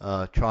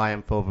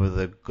triumph over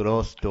the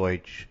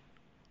Großdeutsch?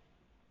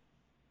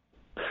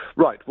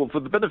 Right. Well, for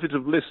the benefit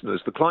of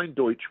listeners, the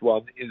Klein-Deutsch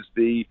one is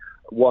the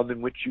one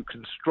in which you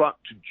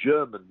construct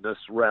Germanness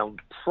round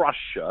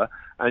Prussia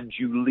and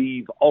you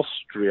leave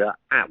Austria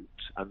out,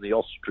 and the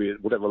Austrian,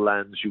 whatever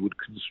lands you would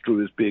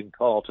construe as being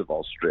part of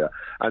Austria.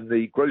 And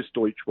the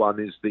Großdeutsch one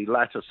is the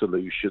latter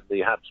solution,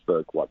 the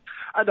Habsburg one.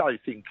 And I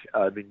think,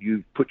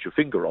 you've put your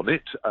finger on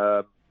it.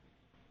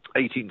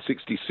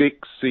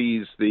 1866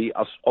 sees the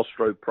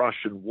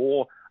Austro-Prussian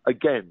War.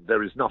 Again,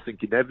 there is nothing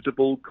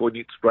inevitable.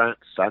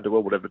 Königsgrätz,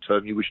 Sandower, whatever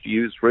term you wish to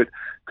use for it,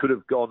 could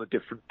have gone a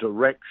different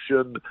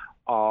direction.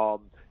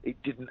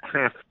 It didn't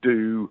have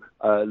to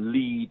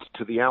lead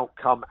to the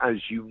outcome,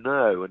 as you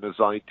know, and as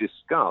I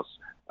discuss.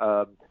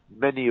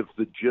 Many of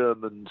the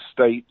German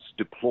states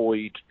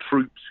deployed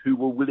troops who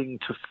were willing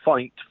to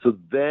fight for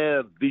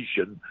their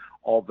vision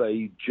of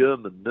a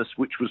Germanness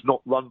which was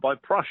not run by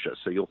Prussia.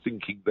 So you're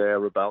thinking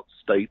there about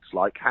states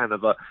like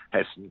Hanover,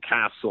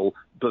 Hessen-Kassel,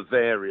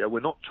 Bavaria. We're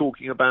not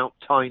talking about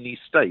tiny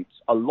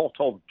states. A lot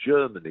of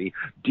Germany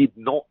did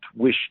not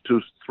wish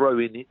to throw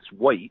in its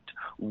weight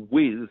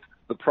with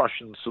the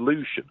Prussian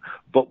solution.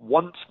 But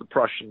once the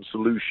Prussian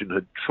solution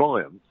had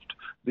triumphed,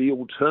 the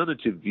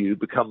alternative view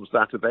becomes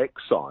that of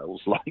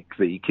exiles, like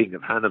the King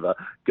of Hanover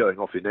going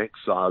off in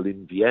exile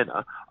in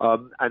Vienna,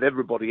 and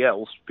everybody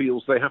else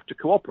feels they have to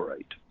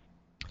cooperate.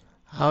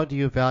 How do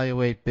you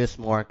evaluate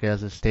Bismarck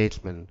as a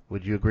statesman?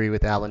 Would you agree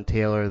with Alan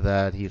Taylor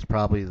that he's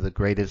probably the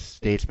greatest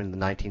statesman in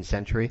the 19th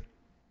century?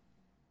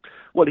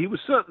 Well, he was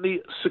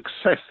certainly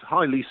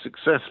highly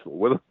successful.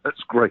 Whether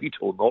that's great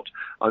or not,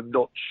 I'm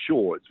not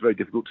sure. It's very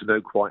difficult to know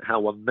quite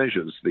how one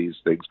measures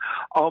these things.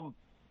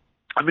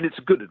 It's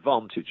a good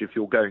advantage if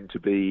you're going to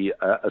be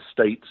a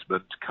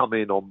statesman to come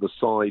in on the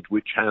side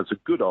which has a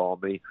good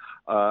army,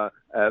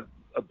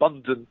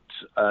 abundant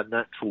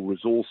natural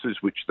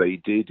resources, which they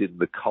did in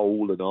the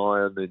coal and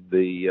iron, in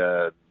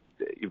the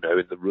in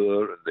the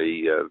Ruhr and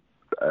the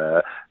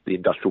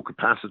industrial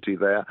capacity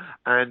there,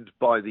 and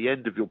by the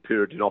end of your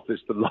period in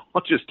office, the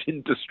largest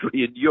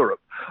industry in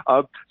Europe.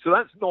 So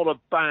that's not a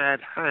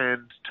bad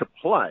hand to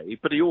play,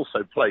 but he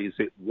also plays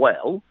it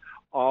well.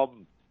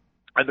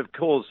 And of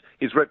course,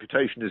 his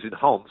reputation is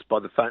enhanced by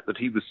the fact that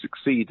he was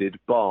succeeded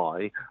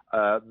by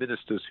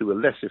ministers who were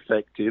less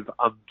effective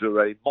under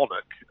a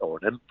monarch, or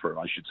an emperor,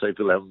 I should say,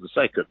 Wilhelm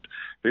II,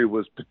 who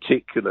was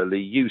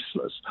particularly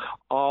useless.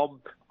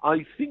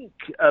 I think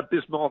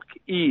Bismarck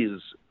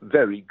is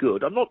very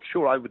good. I'm not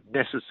sure I would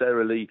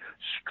necessarily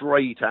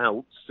straight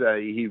out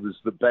say he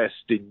was the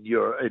best in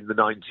Europe in the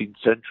 19th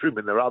century. I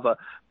mean, there are other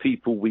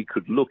people we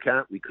could look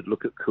at. We could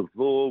look at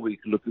Cavour. We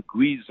could look at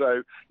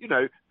Guizot.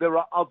 There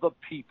are other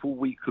people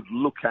we could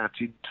look at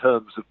in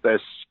terms of their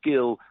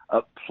skill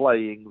at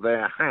playing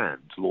their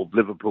hand. Lord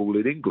Liverpool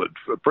in England,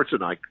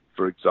 Britain,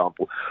 for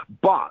example.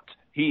 But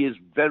he is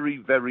very,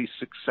 very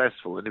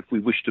successful, and if we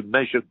wish to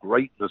measure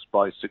greatness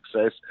by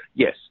success,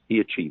 yes, he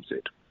achieves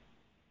it.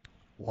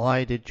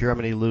 Why did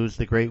Germany lose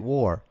the Great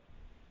War?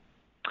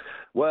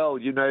 Well,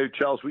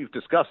 Charles, we've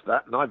discussed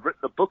that, and I've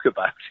written a book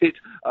about it.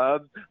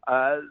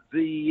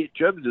 The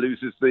Germany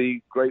loses the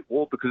Great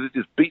War because it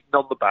is beaten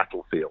on the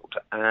battlefield,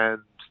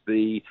 and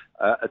the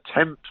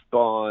attempt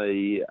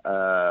by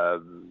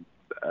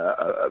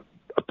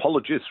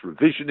apologists,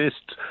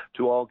 revisionists,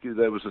 to argue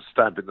there was a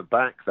stab in the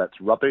back,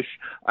 that's rubbish.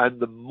 And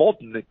the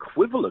modern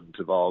equivalent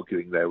of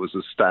arguing there was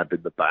a stab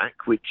in the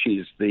back, which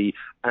is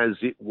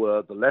as it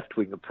were, the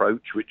left-wing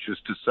approach, which is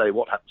to say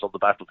what happens on the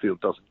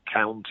battlefield doesn't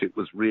count. It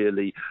was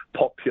really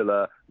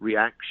popular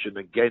reaction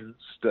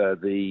against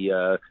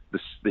the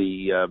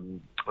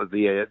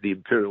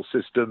imperial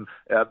system,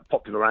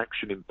 popular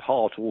action in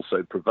part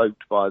also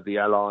provoked by the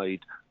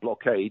Allied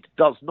blockade,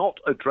 does not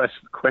address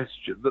the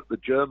question that the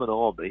German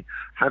army,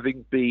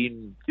 having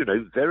been,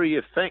 very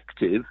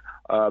effective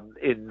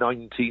in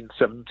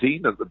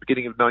 1917 at the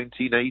beginning of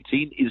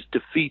 1918, is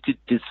defeated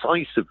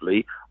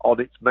decisively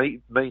on its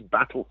main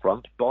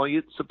battlefront by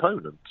its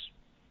opponents.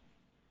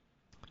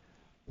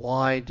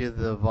 Why did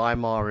the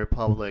Weimar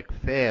Republic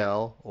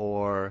fail,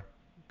 or,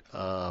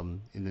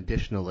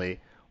 additionally,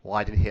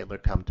 why did Hitler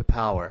come to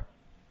power?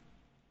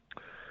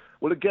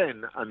 Well,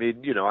 again,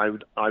 I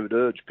would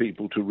urge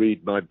people to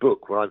read my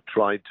book, where I've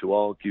tried to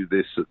argue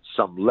this at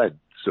some length,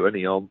 so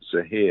any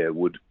answer here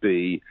would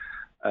be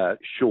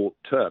short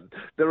term.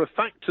 There are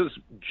factors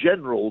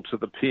general to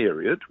the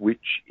period,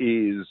 which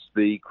is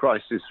the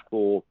crisis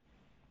for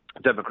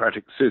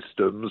democratic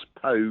systems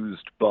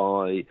posed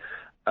by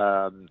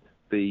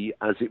the,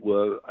 as it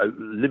were,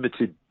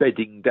 limited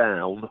bedding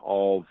down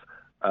of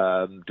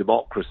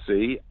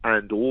democracy,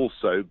 and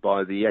also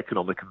by the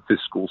economic and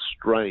fiscal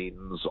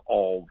strains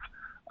of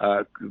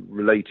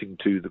relating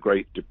to the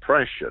Great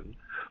Depression.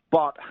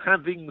 But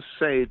having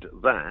said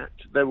that,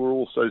 there were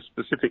also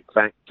specific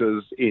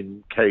factors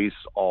in case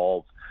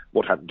of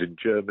what happened in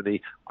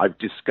Germany. I've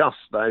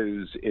discussed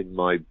those in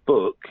my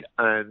book,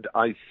 and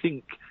I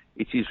think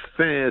it is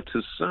fair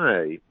to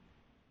say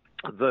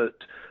that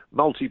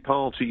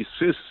multi-party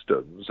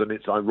systems, and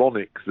it's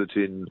ironic that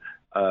in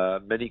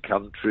many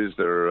countries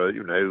there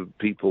are,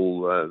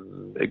 people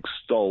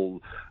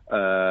extol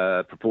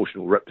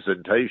proportional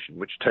representation,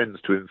 which tends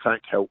to, in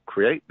fact, help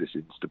create this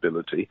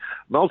instability.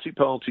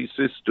 Multi-party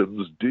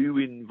systems do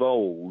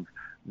involve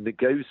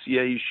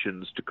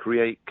negotiations to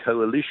create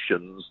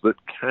coalitions that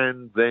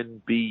can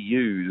then be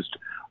used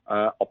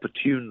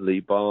opportunely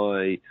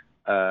by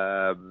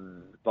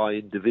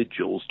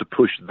individuals to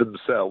push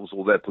themselves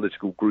or their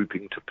political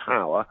grouping to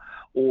power,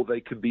 or they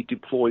can be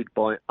deployed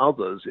by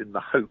others in the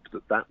hope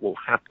that that will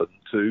happen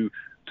to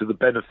the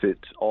benefit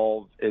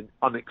of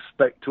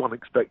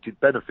unexpected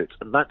benefits.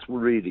 And that's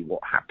really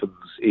what happens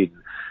in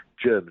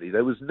Germany.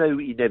 There was no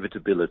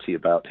inevitability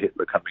about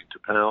Hitler coming to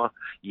power.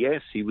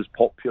 Yes, he was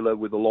popular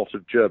with a lot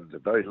of Germans. A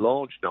very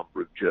large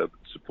number of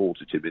Germans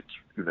supported him. It's,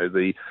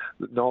 the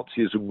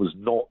Nazism was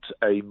not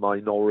a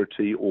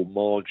minority or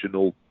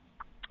marginal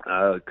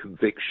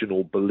conviction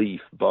or belief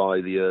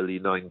by the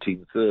early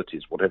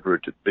 1930s, whatever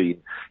it had been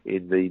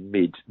in the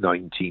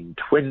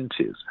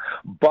mid-1920s.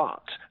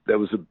 But there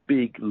was a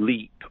big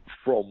leap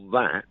from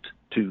that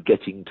to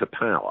getting to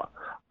power.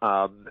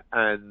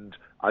 And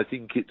I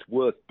think it's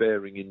worth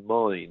bearing in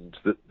mind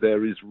that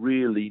there is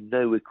really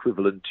no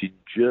equivalent in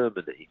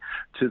Germany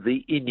to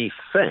the, in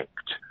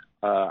effect,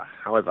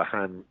 however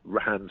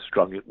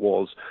hamstrung it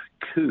was,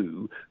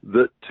 coup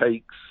that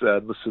takes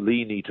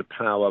Mussolini to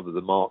power with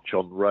the March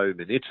on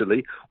Rome in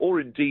Italy, or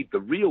indeed the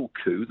real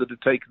coup that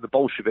had taken the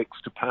Bolsheviks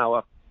to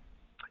power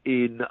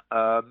in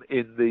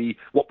the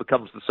what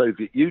becomes the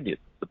Soviet Union.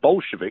 The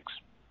Bolsheviks,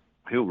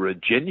 who were a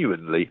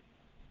genuinely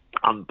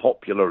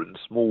unpopular and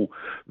small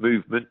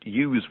movement,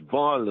 used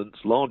violence,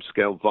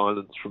 large-scale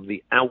violence, from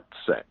the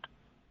outset.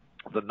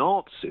 The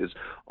Nazis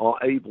are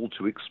able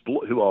to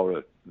exploit, who are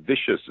a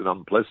vicious and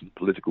unpleasant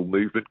political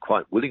movement,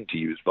 quite willing to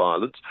use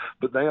violence,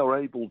 but they are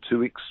able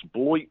to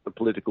exploit the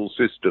political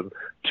system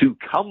to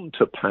come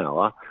to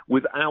power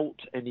without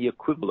any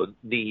equivalent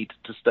need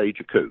to stage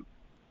a coup.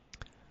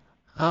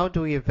 How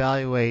do we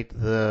evaluate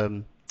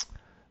the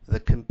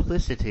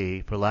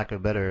complicity, for lack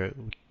of a better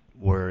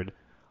word,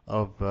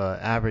 of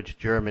average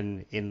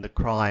German in the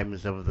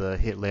crimes of the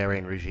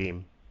Hitlerian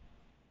regime?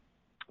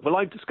 Well,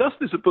 I discussed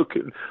this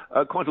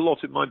quite a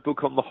lot in my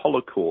book on the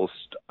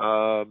Holocaust,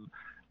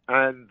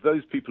 and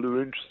those people who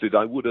are interested,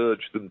 I would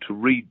urge them to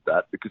read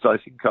that, because I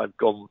think I've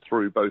gone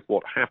through both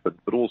what happened,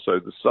 but also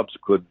the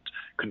subsequent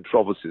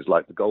controversies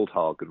like the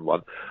Goldhagen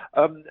one.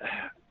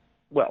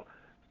 Well,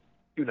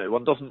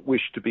 one doesn't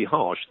wish to be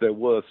harsh. There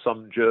were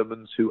some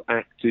Germans who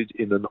acted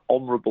in an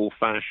honourable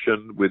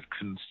fashion with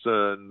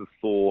concern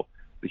for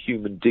the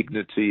human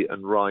dignity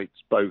and rights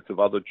both of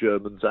other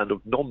Germans and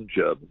of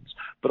non-Germans.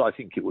 But I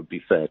think it would be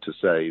fair to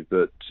say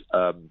that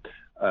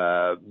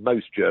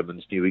most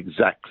Germans knew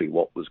exactly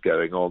what was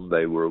going on.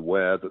 They were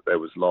aware that there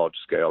was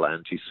large-scale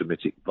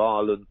anti-Semitic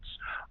violence.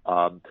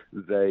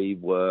 They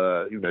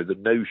were, the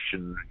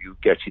notion you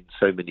get in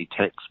so many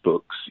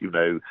textbooks,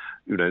 the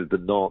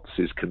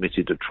Nazis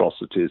committed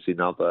atrocities in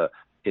other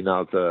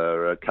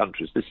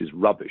countries. This is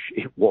rubbish.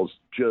 It was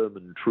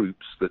German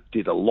troops that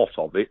did a lot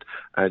of it,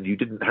 and you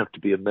didn't have to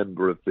be a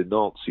member of the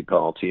Nazi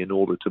Party in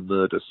order to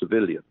murder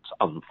civilians,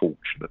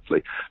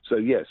 unfortunately. So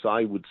yes,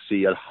 I would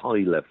see a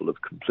high level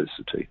of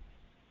complicity.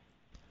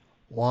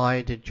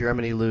 Why did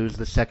Germany lose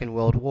the Second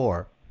World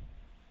War?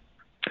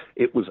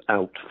 It was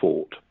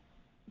outfought.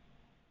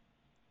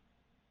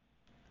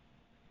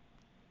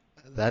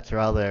 That's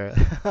rather...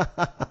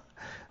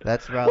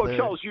 Well,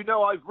 Charles,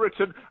 I've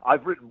written,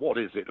 what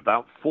is it,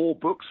 about 5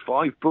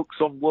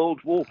 books on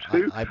World War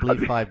II? I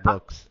believe 5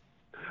 books.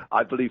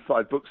 I believe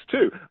 5 books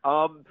too,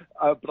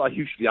 but I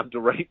usually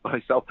underrate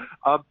myself.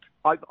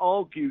 I've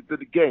argued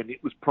that, again,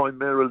 it was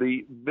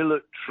primarily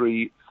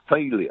military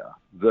failure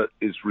that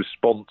is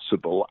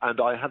responsible,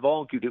 and I have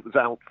argued it was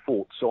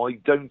outfought, so I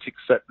don't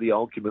accept the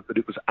argument that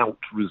it was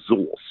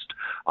out-resourced.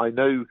 I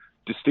know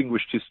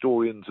distinguished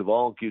historians have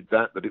argued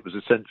that it was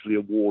essentially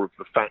a war of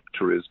the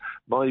factories.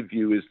 My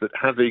view is that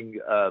having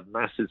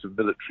masses of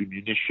military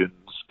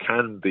munitions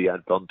can be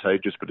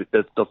advantageous, but it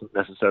doesn't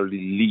necessarily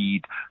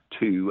lead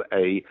to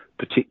a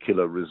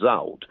particular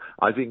result.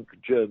 I think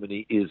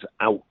Germany is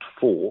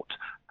outfought,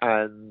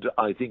 and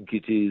I think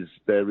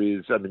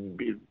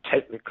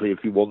technically,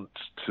 if you want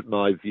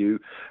my view,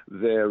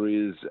 there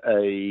is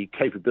a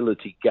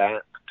capability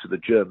gap to the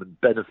German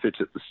benefit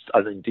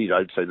and indeed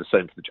I'd say the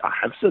same I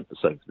have said the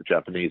same for the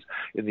Japanese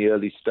in the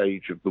early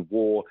stage of the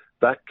war.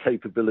 That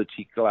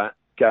capability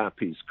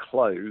gap is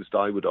closed.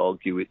 I would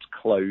argue it's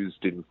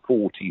closed in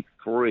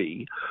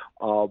 43.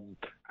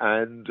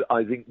 And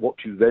I think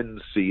what you then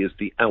see is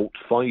the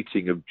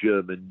outfighting of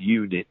German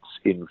units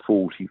in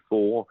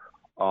 44,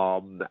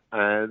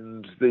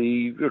 and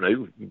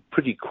the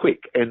pretty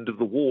quick end of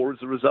the war as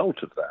a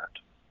result of that.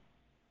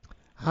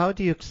 How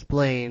do you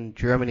explain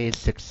Germany's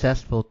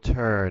successful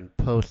turn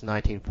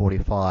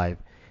post-1945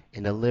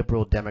 in a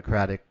liberal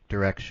democratic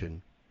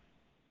direction?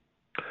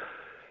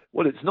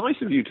 Well, it's nice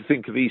of you to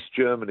think of East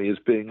Germany as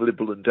being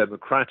liberal and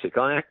democratic.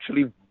 I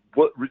actually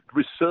did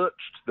research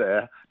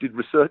there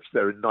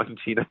in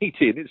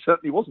 1980, and it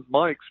certainly wasn't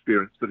my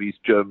experience that East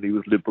Germany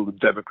was liberal and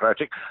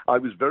democratic. I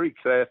was very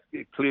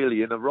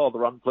clearly in a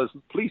rather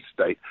unpleasant police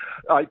state.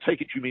 I take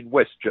it you mean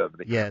West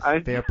Germany. Yes,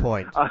 fair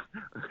point.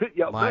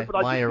 Yeah, my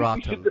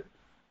erratum.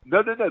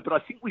 No, but I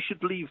think we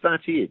should leave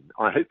that in.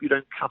 I hope you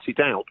don't cut it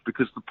out,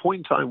 because the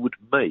point I would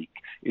make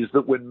is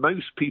that when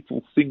most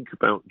people think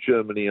about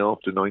Germany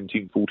after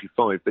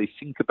 1945, they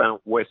think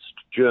about West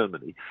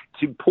Germany.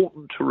 It's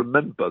important to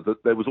remember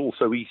that there was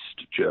also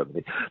East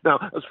Germany. Now,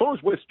 as far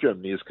as West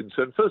Germany is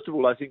concerned, first of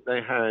all, I think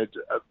they had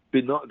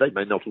they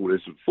may not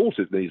always have fought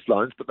in these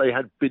lines, but they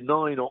had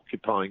benign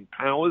occupying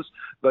powers.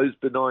 Those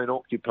benign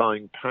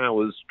occupying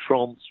powers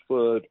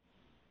transferred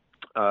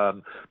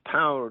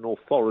power and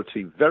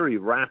authority very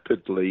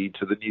rapidly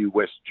to the new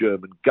West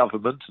German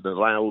government and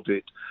allowed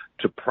it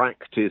to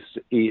practice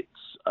its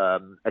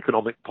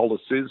economic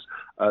policies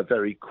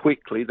very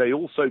quickly. They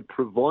also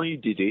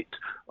provided it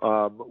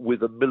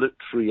with a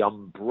military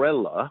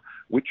umbrella,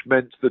 which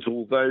meant that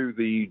although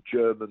the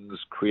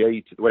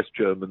West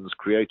Germans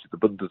created the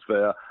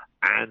Bundeswehr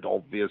and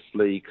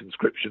obviously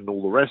conscription and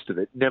all the rest of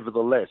it,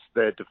 nevertheless,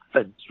 their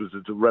defence was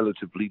at a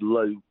relatively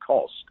low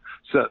cost,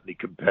 certainly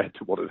compared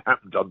to what had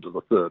happened under the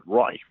Third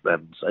Reich, for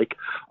heaven's sake.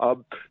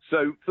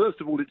 So,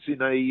 first of all, it's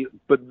in a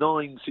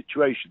benign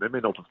situation. They may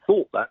not have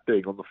thought that,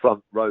 being on the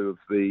front row of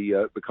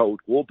the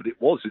Cold War, but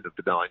it was in a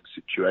benign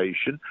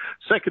situation.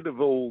 Second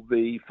of all,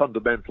 the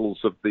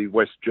fundamentals of the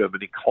West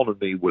German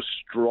economy were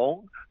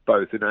strong,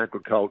 both in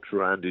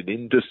agriculture and in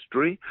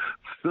industry.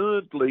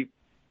 Thirdly,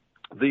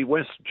 the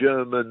West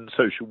German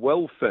social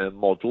welfare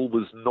model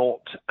was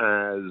not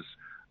as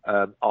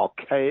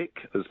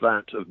archaic as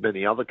that of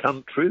many other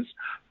countries.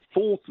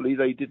 Fourthly,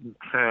 they didn't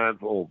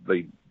have,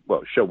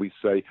 shall we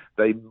say,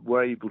 they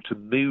were able to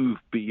move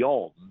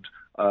beyond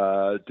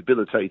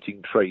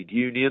debilitating trade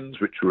unions,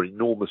 which were an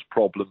enormous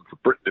problem for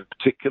Britain in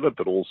particular,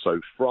 but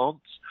also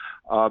France.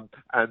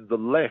 And the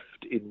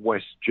left in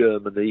West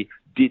Germany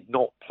did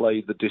not play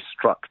the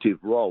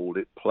destructive role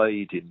it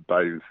played in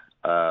both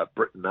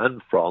Britain and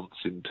France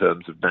in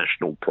terms of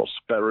national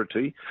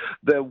prosperity.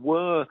 There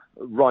were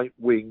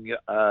right-wing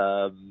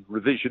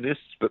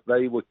revisionists, but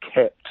they were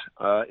kept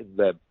in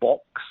their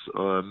box.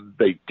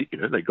 They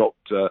got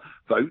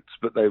votes,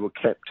 but they were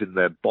kept in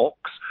their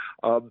box.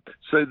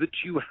 So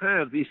that you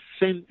have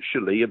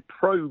essentially a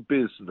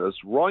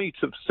pro-business,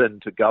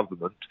 right-of-centre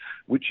government,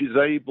 which is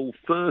able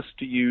first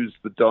to use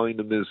the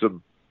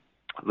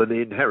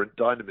inherent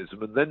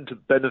dynamism, and then to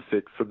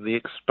benefit from the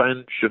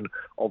expansion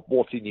of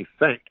what in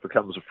effect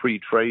becomes a free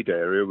trade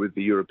area with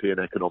the European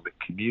Economic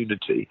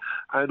Community.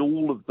 And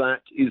all of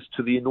that is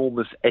to the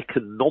enormous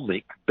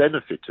economic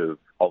benefit of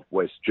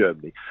West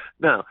Germany.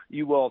 Now,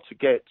 you are to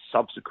get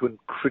subsequent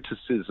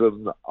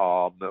criticism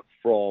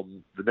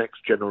from the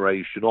next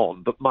generation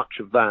on, but much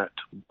of that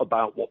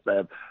about what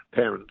their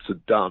parents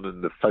had done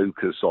and the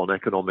focus on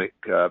economic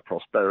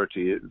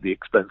prosperity at the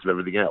expense of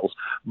everything else,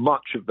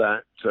 much of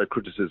that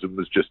criticism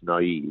was just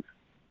naive.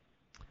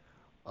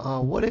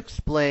 What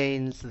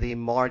explains the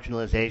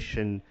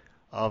marginalization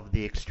of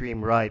the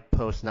extreme right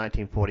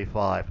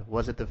post-1945?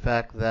 Was it the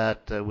fact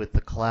that with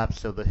the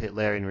collapse of the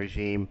Hitlerian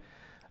regime,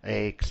 an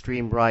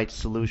extreme right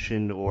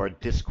solution or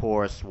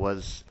discourse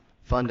was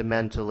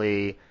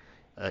fundamentally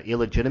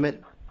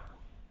illegitimate?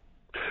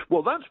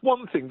 Well, that's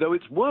one thing, though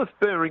it's worth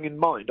bearing in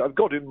mind. I've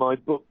got in my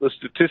book the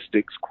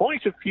statistics.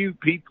 Quite a few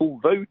people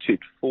voted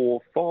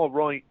for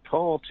far-right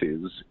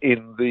parties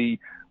in the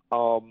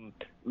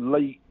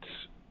late,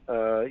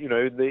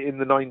 in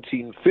the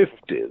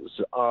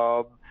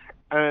 1950s.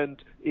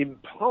 And in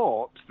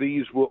part,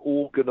 these were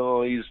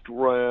organised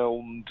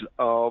around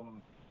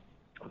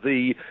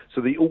the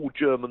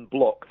all-German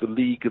bloc, the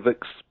League of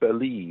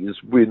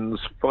Expellees,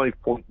 wins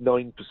 5.9%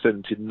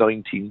 in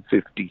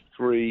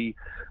 1953.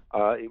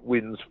 It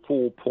wins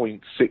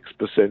 4.6%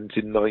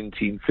 in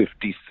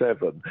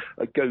 1957.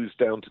 It goes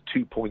down to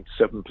 2.7%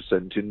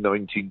 in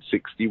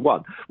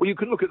 1961. Well, you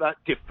can look at that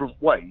different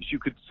ways. You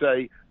could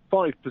say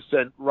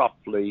 5%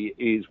 roughly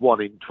is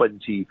 1 in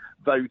 20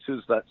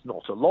 voters. That's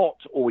not a lot.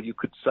 Or you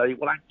could say,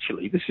 well,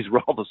 actually, this is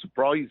rather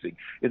surprising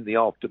in the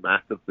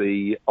aftermath of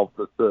the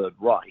Third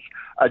Reich.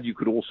 And you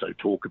could also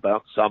talk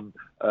about some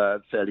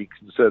fairly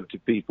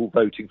conservative people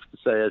voting for the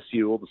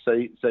CSU or the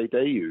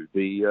CDU,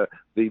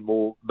 the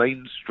more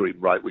mainstream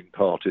right-wing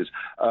parties.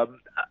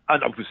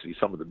 And obviously,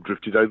 some of them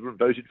drifted over and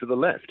voted for the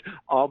left.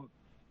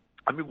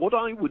 I mean, what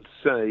I would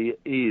say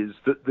is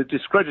that the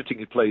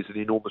discrediting plays an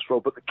enormous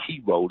role, but the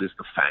key role is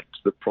the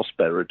fact that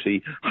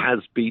prosperity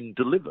has been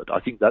delivered. I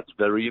think that's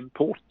very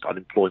important.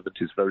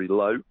 Unemployment is very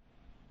low.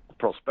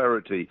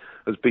 Prosperity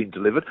has been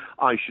delivered.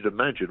 I should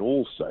imagine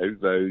also,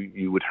 though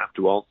you would have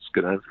to ask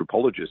an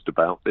anthropologist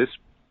about this,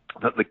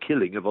 that the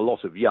killing of a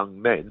lot of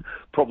young men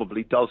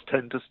probably does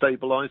tend to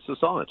stabilize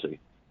society.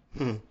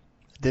 I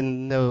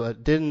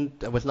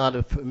was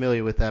not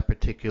familiar with that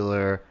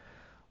particular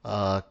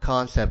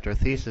concept or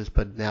thesis,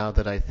 but now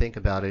that I think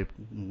about it,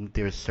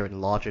 there's certain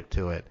logic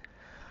to it.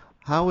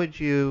 How would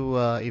you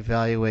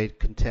evaluate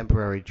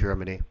contemporary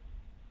Germany?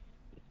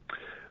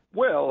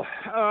 Well,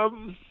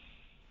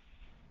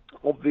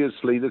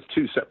 obviously, there's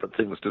two separate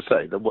things to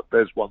say.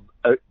 There's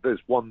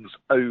one's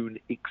own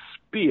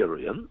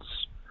experience,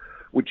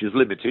 which is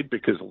limited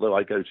because although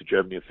I go to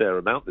Germany a fair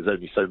amount, there's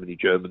only so many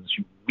Germans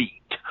you meet.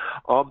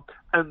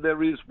 And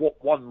there is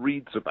what one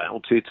reads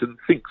about it and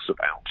thinks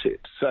about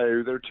it.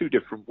 So there are two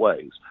different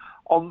ways.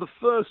 On the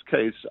first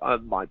case,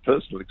 my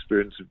personal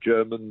experience of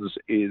Germans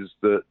is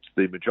that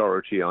the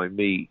majority I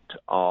meet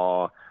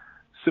are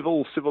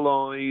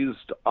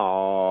civilized,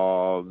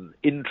 are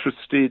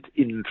interested,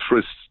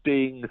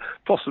 interesting,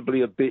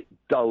 possibly a bit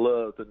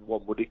duller than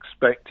one would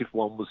expect if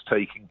one was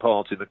taking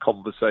part in a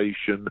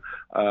conversation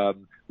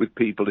with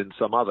people in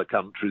some other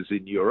countries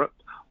in Europe.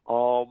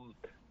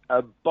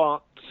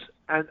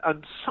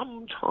 And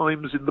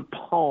sometimes in the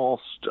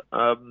past,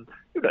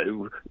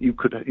 you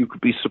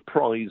could be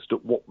surprised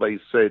at what they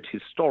said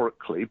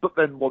historically, but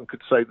then one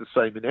could say the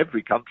same in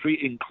every country,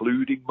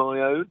 including my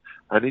own,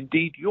 and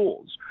indeed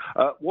yours.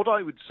 What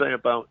I would say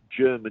about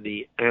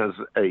Germany as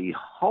a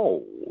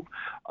whole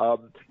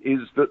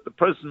is that the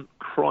present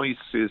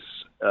crisis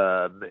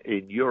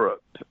in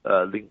Europe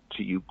linked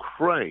to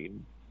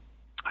Ukraine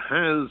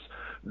has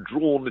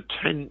drawn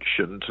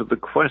attention to the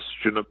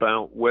question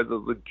about whether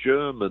the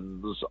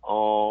Germans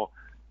are,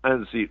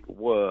 as it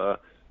were,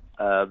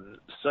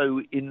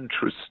 so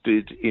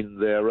interested in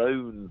their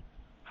own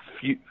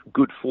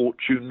good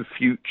fortune,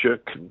 future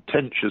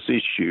contentious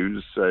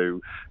issues, so,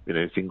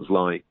 things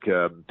like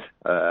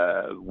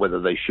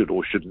whether they should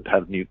or shouldn't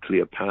have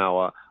nuclear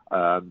power,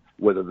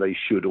 whether they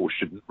should or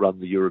shouldn't run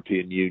the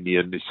European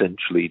Union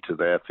essentially to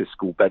their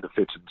fiscal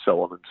benefit and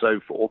so on and so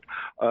forth,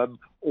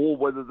 or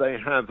whether they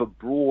have a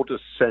broader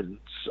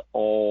sense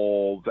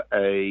of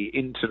a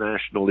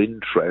international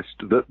interest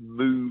that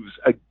moves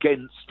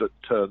against, at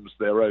terms,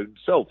 their own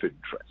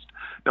self-interest.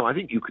 Now, I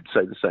think you could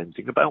say the same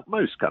thing about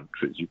most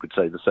countries. You could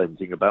say the same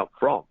thing about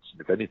France.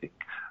 And if anything,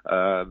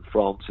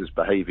 France is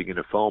behaving in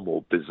a far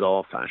more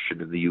bizarre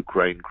fashion in the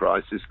Ukraine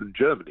crisis than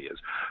Germany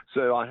is.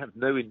 So I have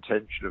no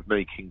intention of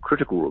making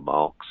critical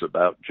remarks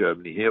about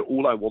Germany here.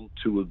 All I want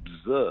to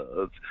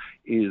observe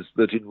is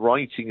that in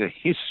writing a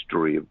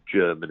history of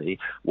Germany,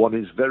 one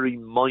is very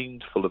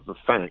mindful of the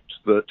fact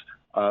that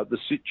the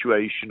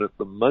situation at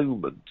the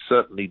moment,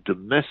 certainly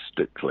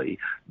domestically,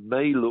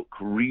 may look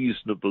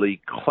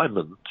reasonably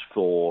clement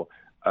for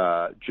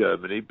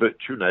Germany. But,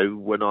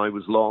 when I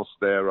was last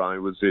there, I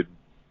was in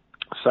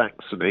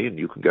Saxony, and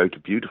you can go to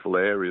beautiful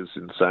areas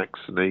in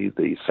Saxony,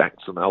 the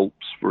Saxon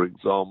Alps, for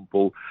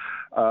example.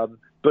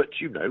 But,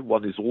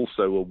 one is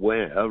also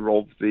aware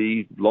of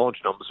the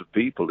large numbers of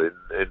people in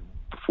the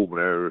former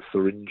area of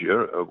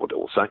Thuringia,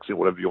 or Saxony,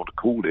 whatever you want to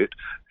call it,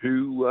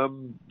 who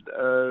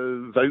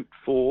vote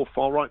for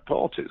far-right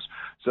parties.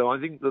 So I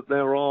think that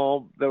there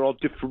are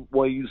different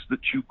ways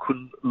that you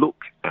can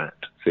look at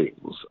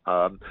things.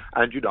 And,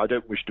 I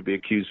don't wish to be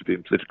accused of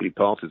being politically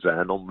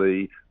partisan. On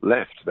the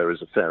left, there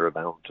is a fair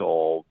amount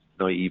of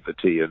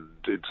naivety and,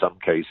 in some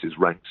cases,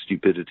 rank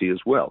stupidity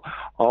as well.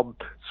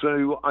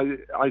 So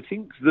I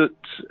think that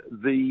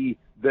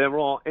there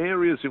are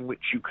areas in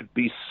which you could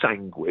be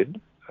sanguine.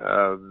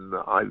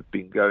 I've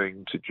been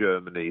going to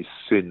Germany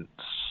since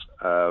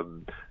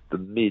the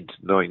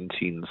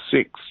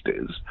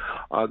mid-1960s.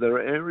 There are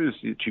areas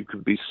that you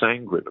can be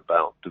sanguine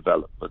about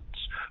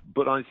developments,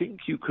 but I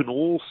think you can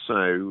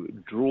also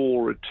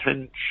draw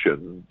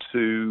attention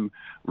to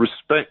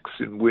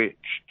respects in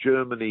which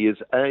Germany is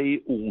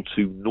A, all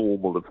too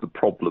normal of the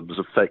problems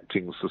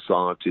affecting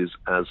societies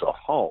as a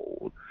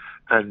whole,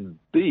 and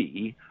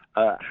B,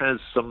 has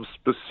some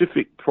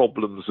specific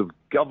problems of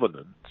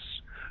governance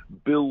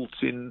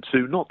built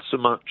into not so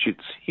much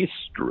its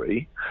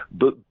history,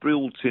 but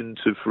built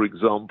into, for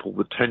example,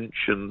 the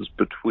tensions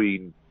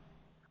between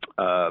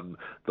the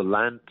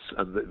lands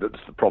and the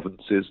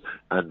provinces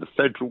and the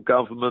federal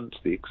government,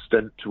 the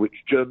extent to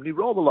which Germany,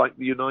 rather like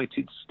the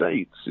United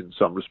States in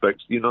some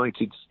respects, the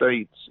United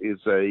States is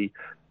a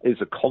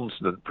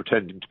continent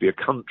pretending to be a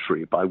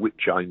country, by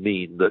which I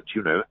mean that,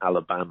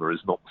 Alabama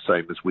is not the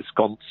same as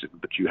Wisconsin,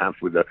 but you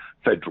have with a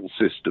federal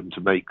system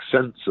to make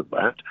sense of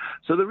that.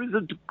 So there is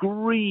a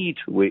degree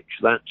to which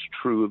that's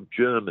true of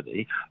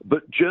Germany,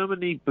 but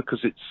Germany,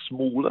 because it's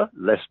smaller,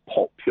 less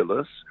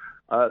populous,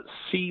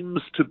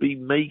 seems to be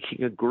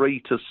making a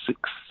greater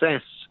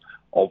success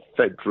of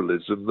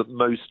federalism than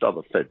most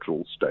other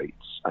federal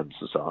states and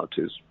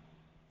societies.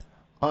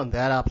 On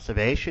that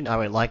observation, I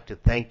would like to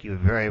thank you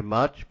very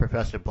much,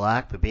 Professor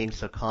Black, for being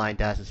so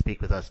kind as to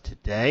speak with us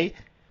today.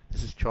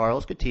 This is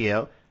Charles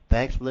Coutinho.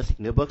 Thanks for listening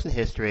to New Books in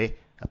History,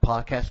 a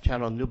podcast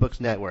channel on New Books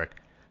Network.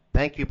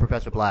 Thank you,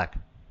 Professor Black.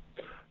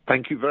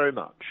 Thank you very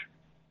much.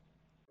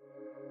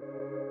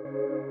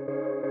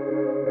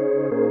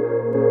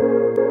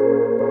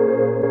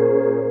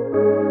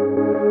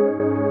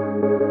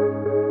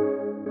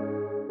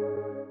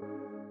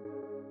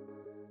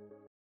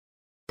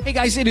 Hey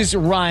guys, it is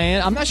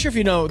Ryan. I'm not sure if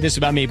you know this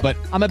about me, but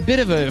I'm a bit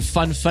of a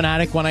fun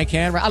fanatic when I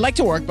can. I like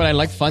to work, but I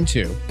like fun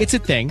too. It's a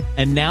thing.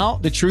 And now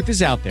the truth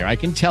is out there. I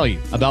can tell you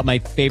about my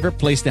favorite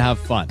place to have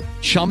fun.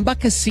 Chumba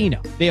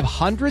Casino. They have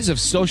hundreds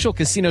of social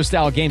casino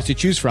style games to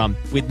choose from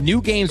with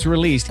new games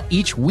released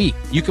each week.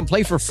 You can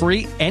play for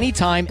free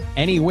anytime,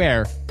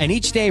 anywhere. And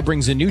each day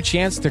brings a new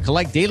chance to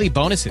collect daily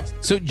bonuses.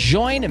 So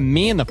join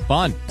me in the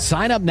fun.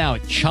 Sign up now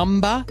at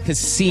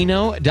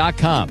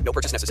ChumbaCasino.com. No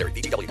purchase necessary.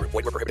 VGW Group.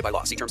 Void where prohibited by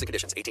law. See terms and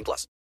conditions. 18+.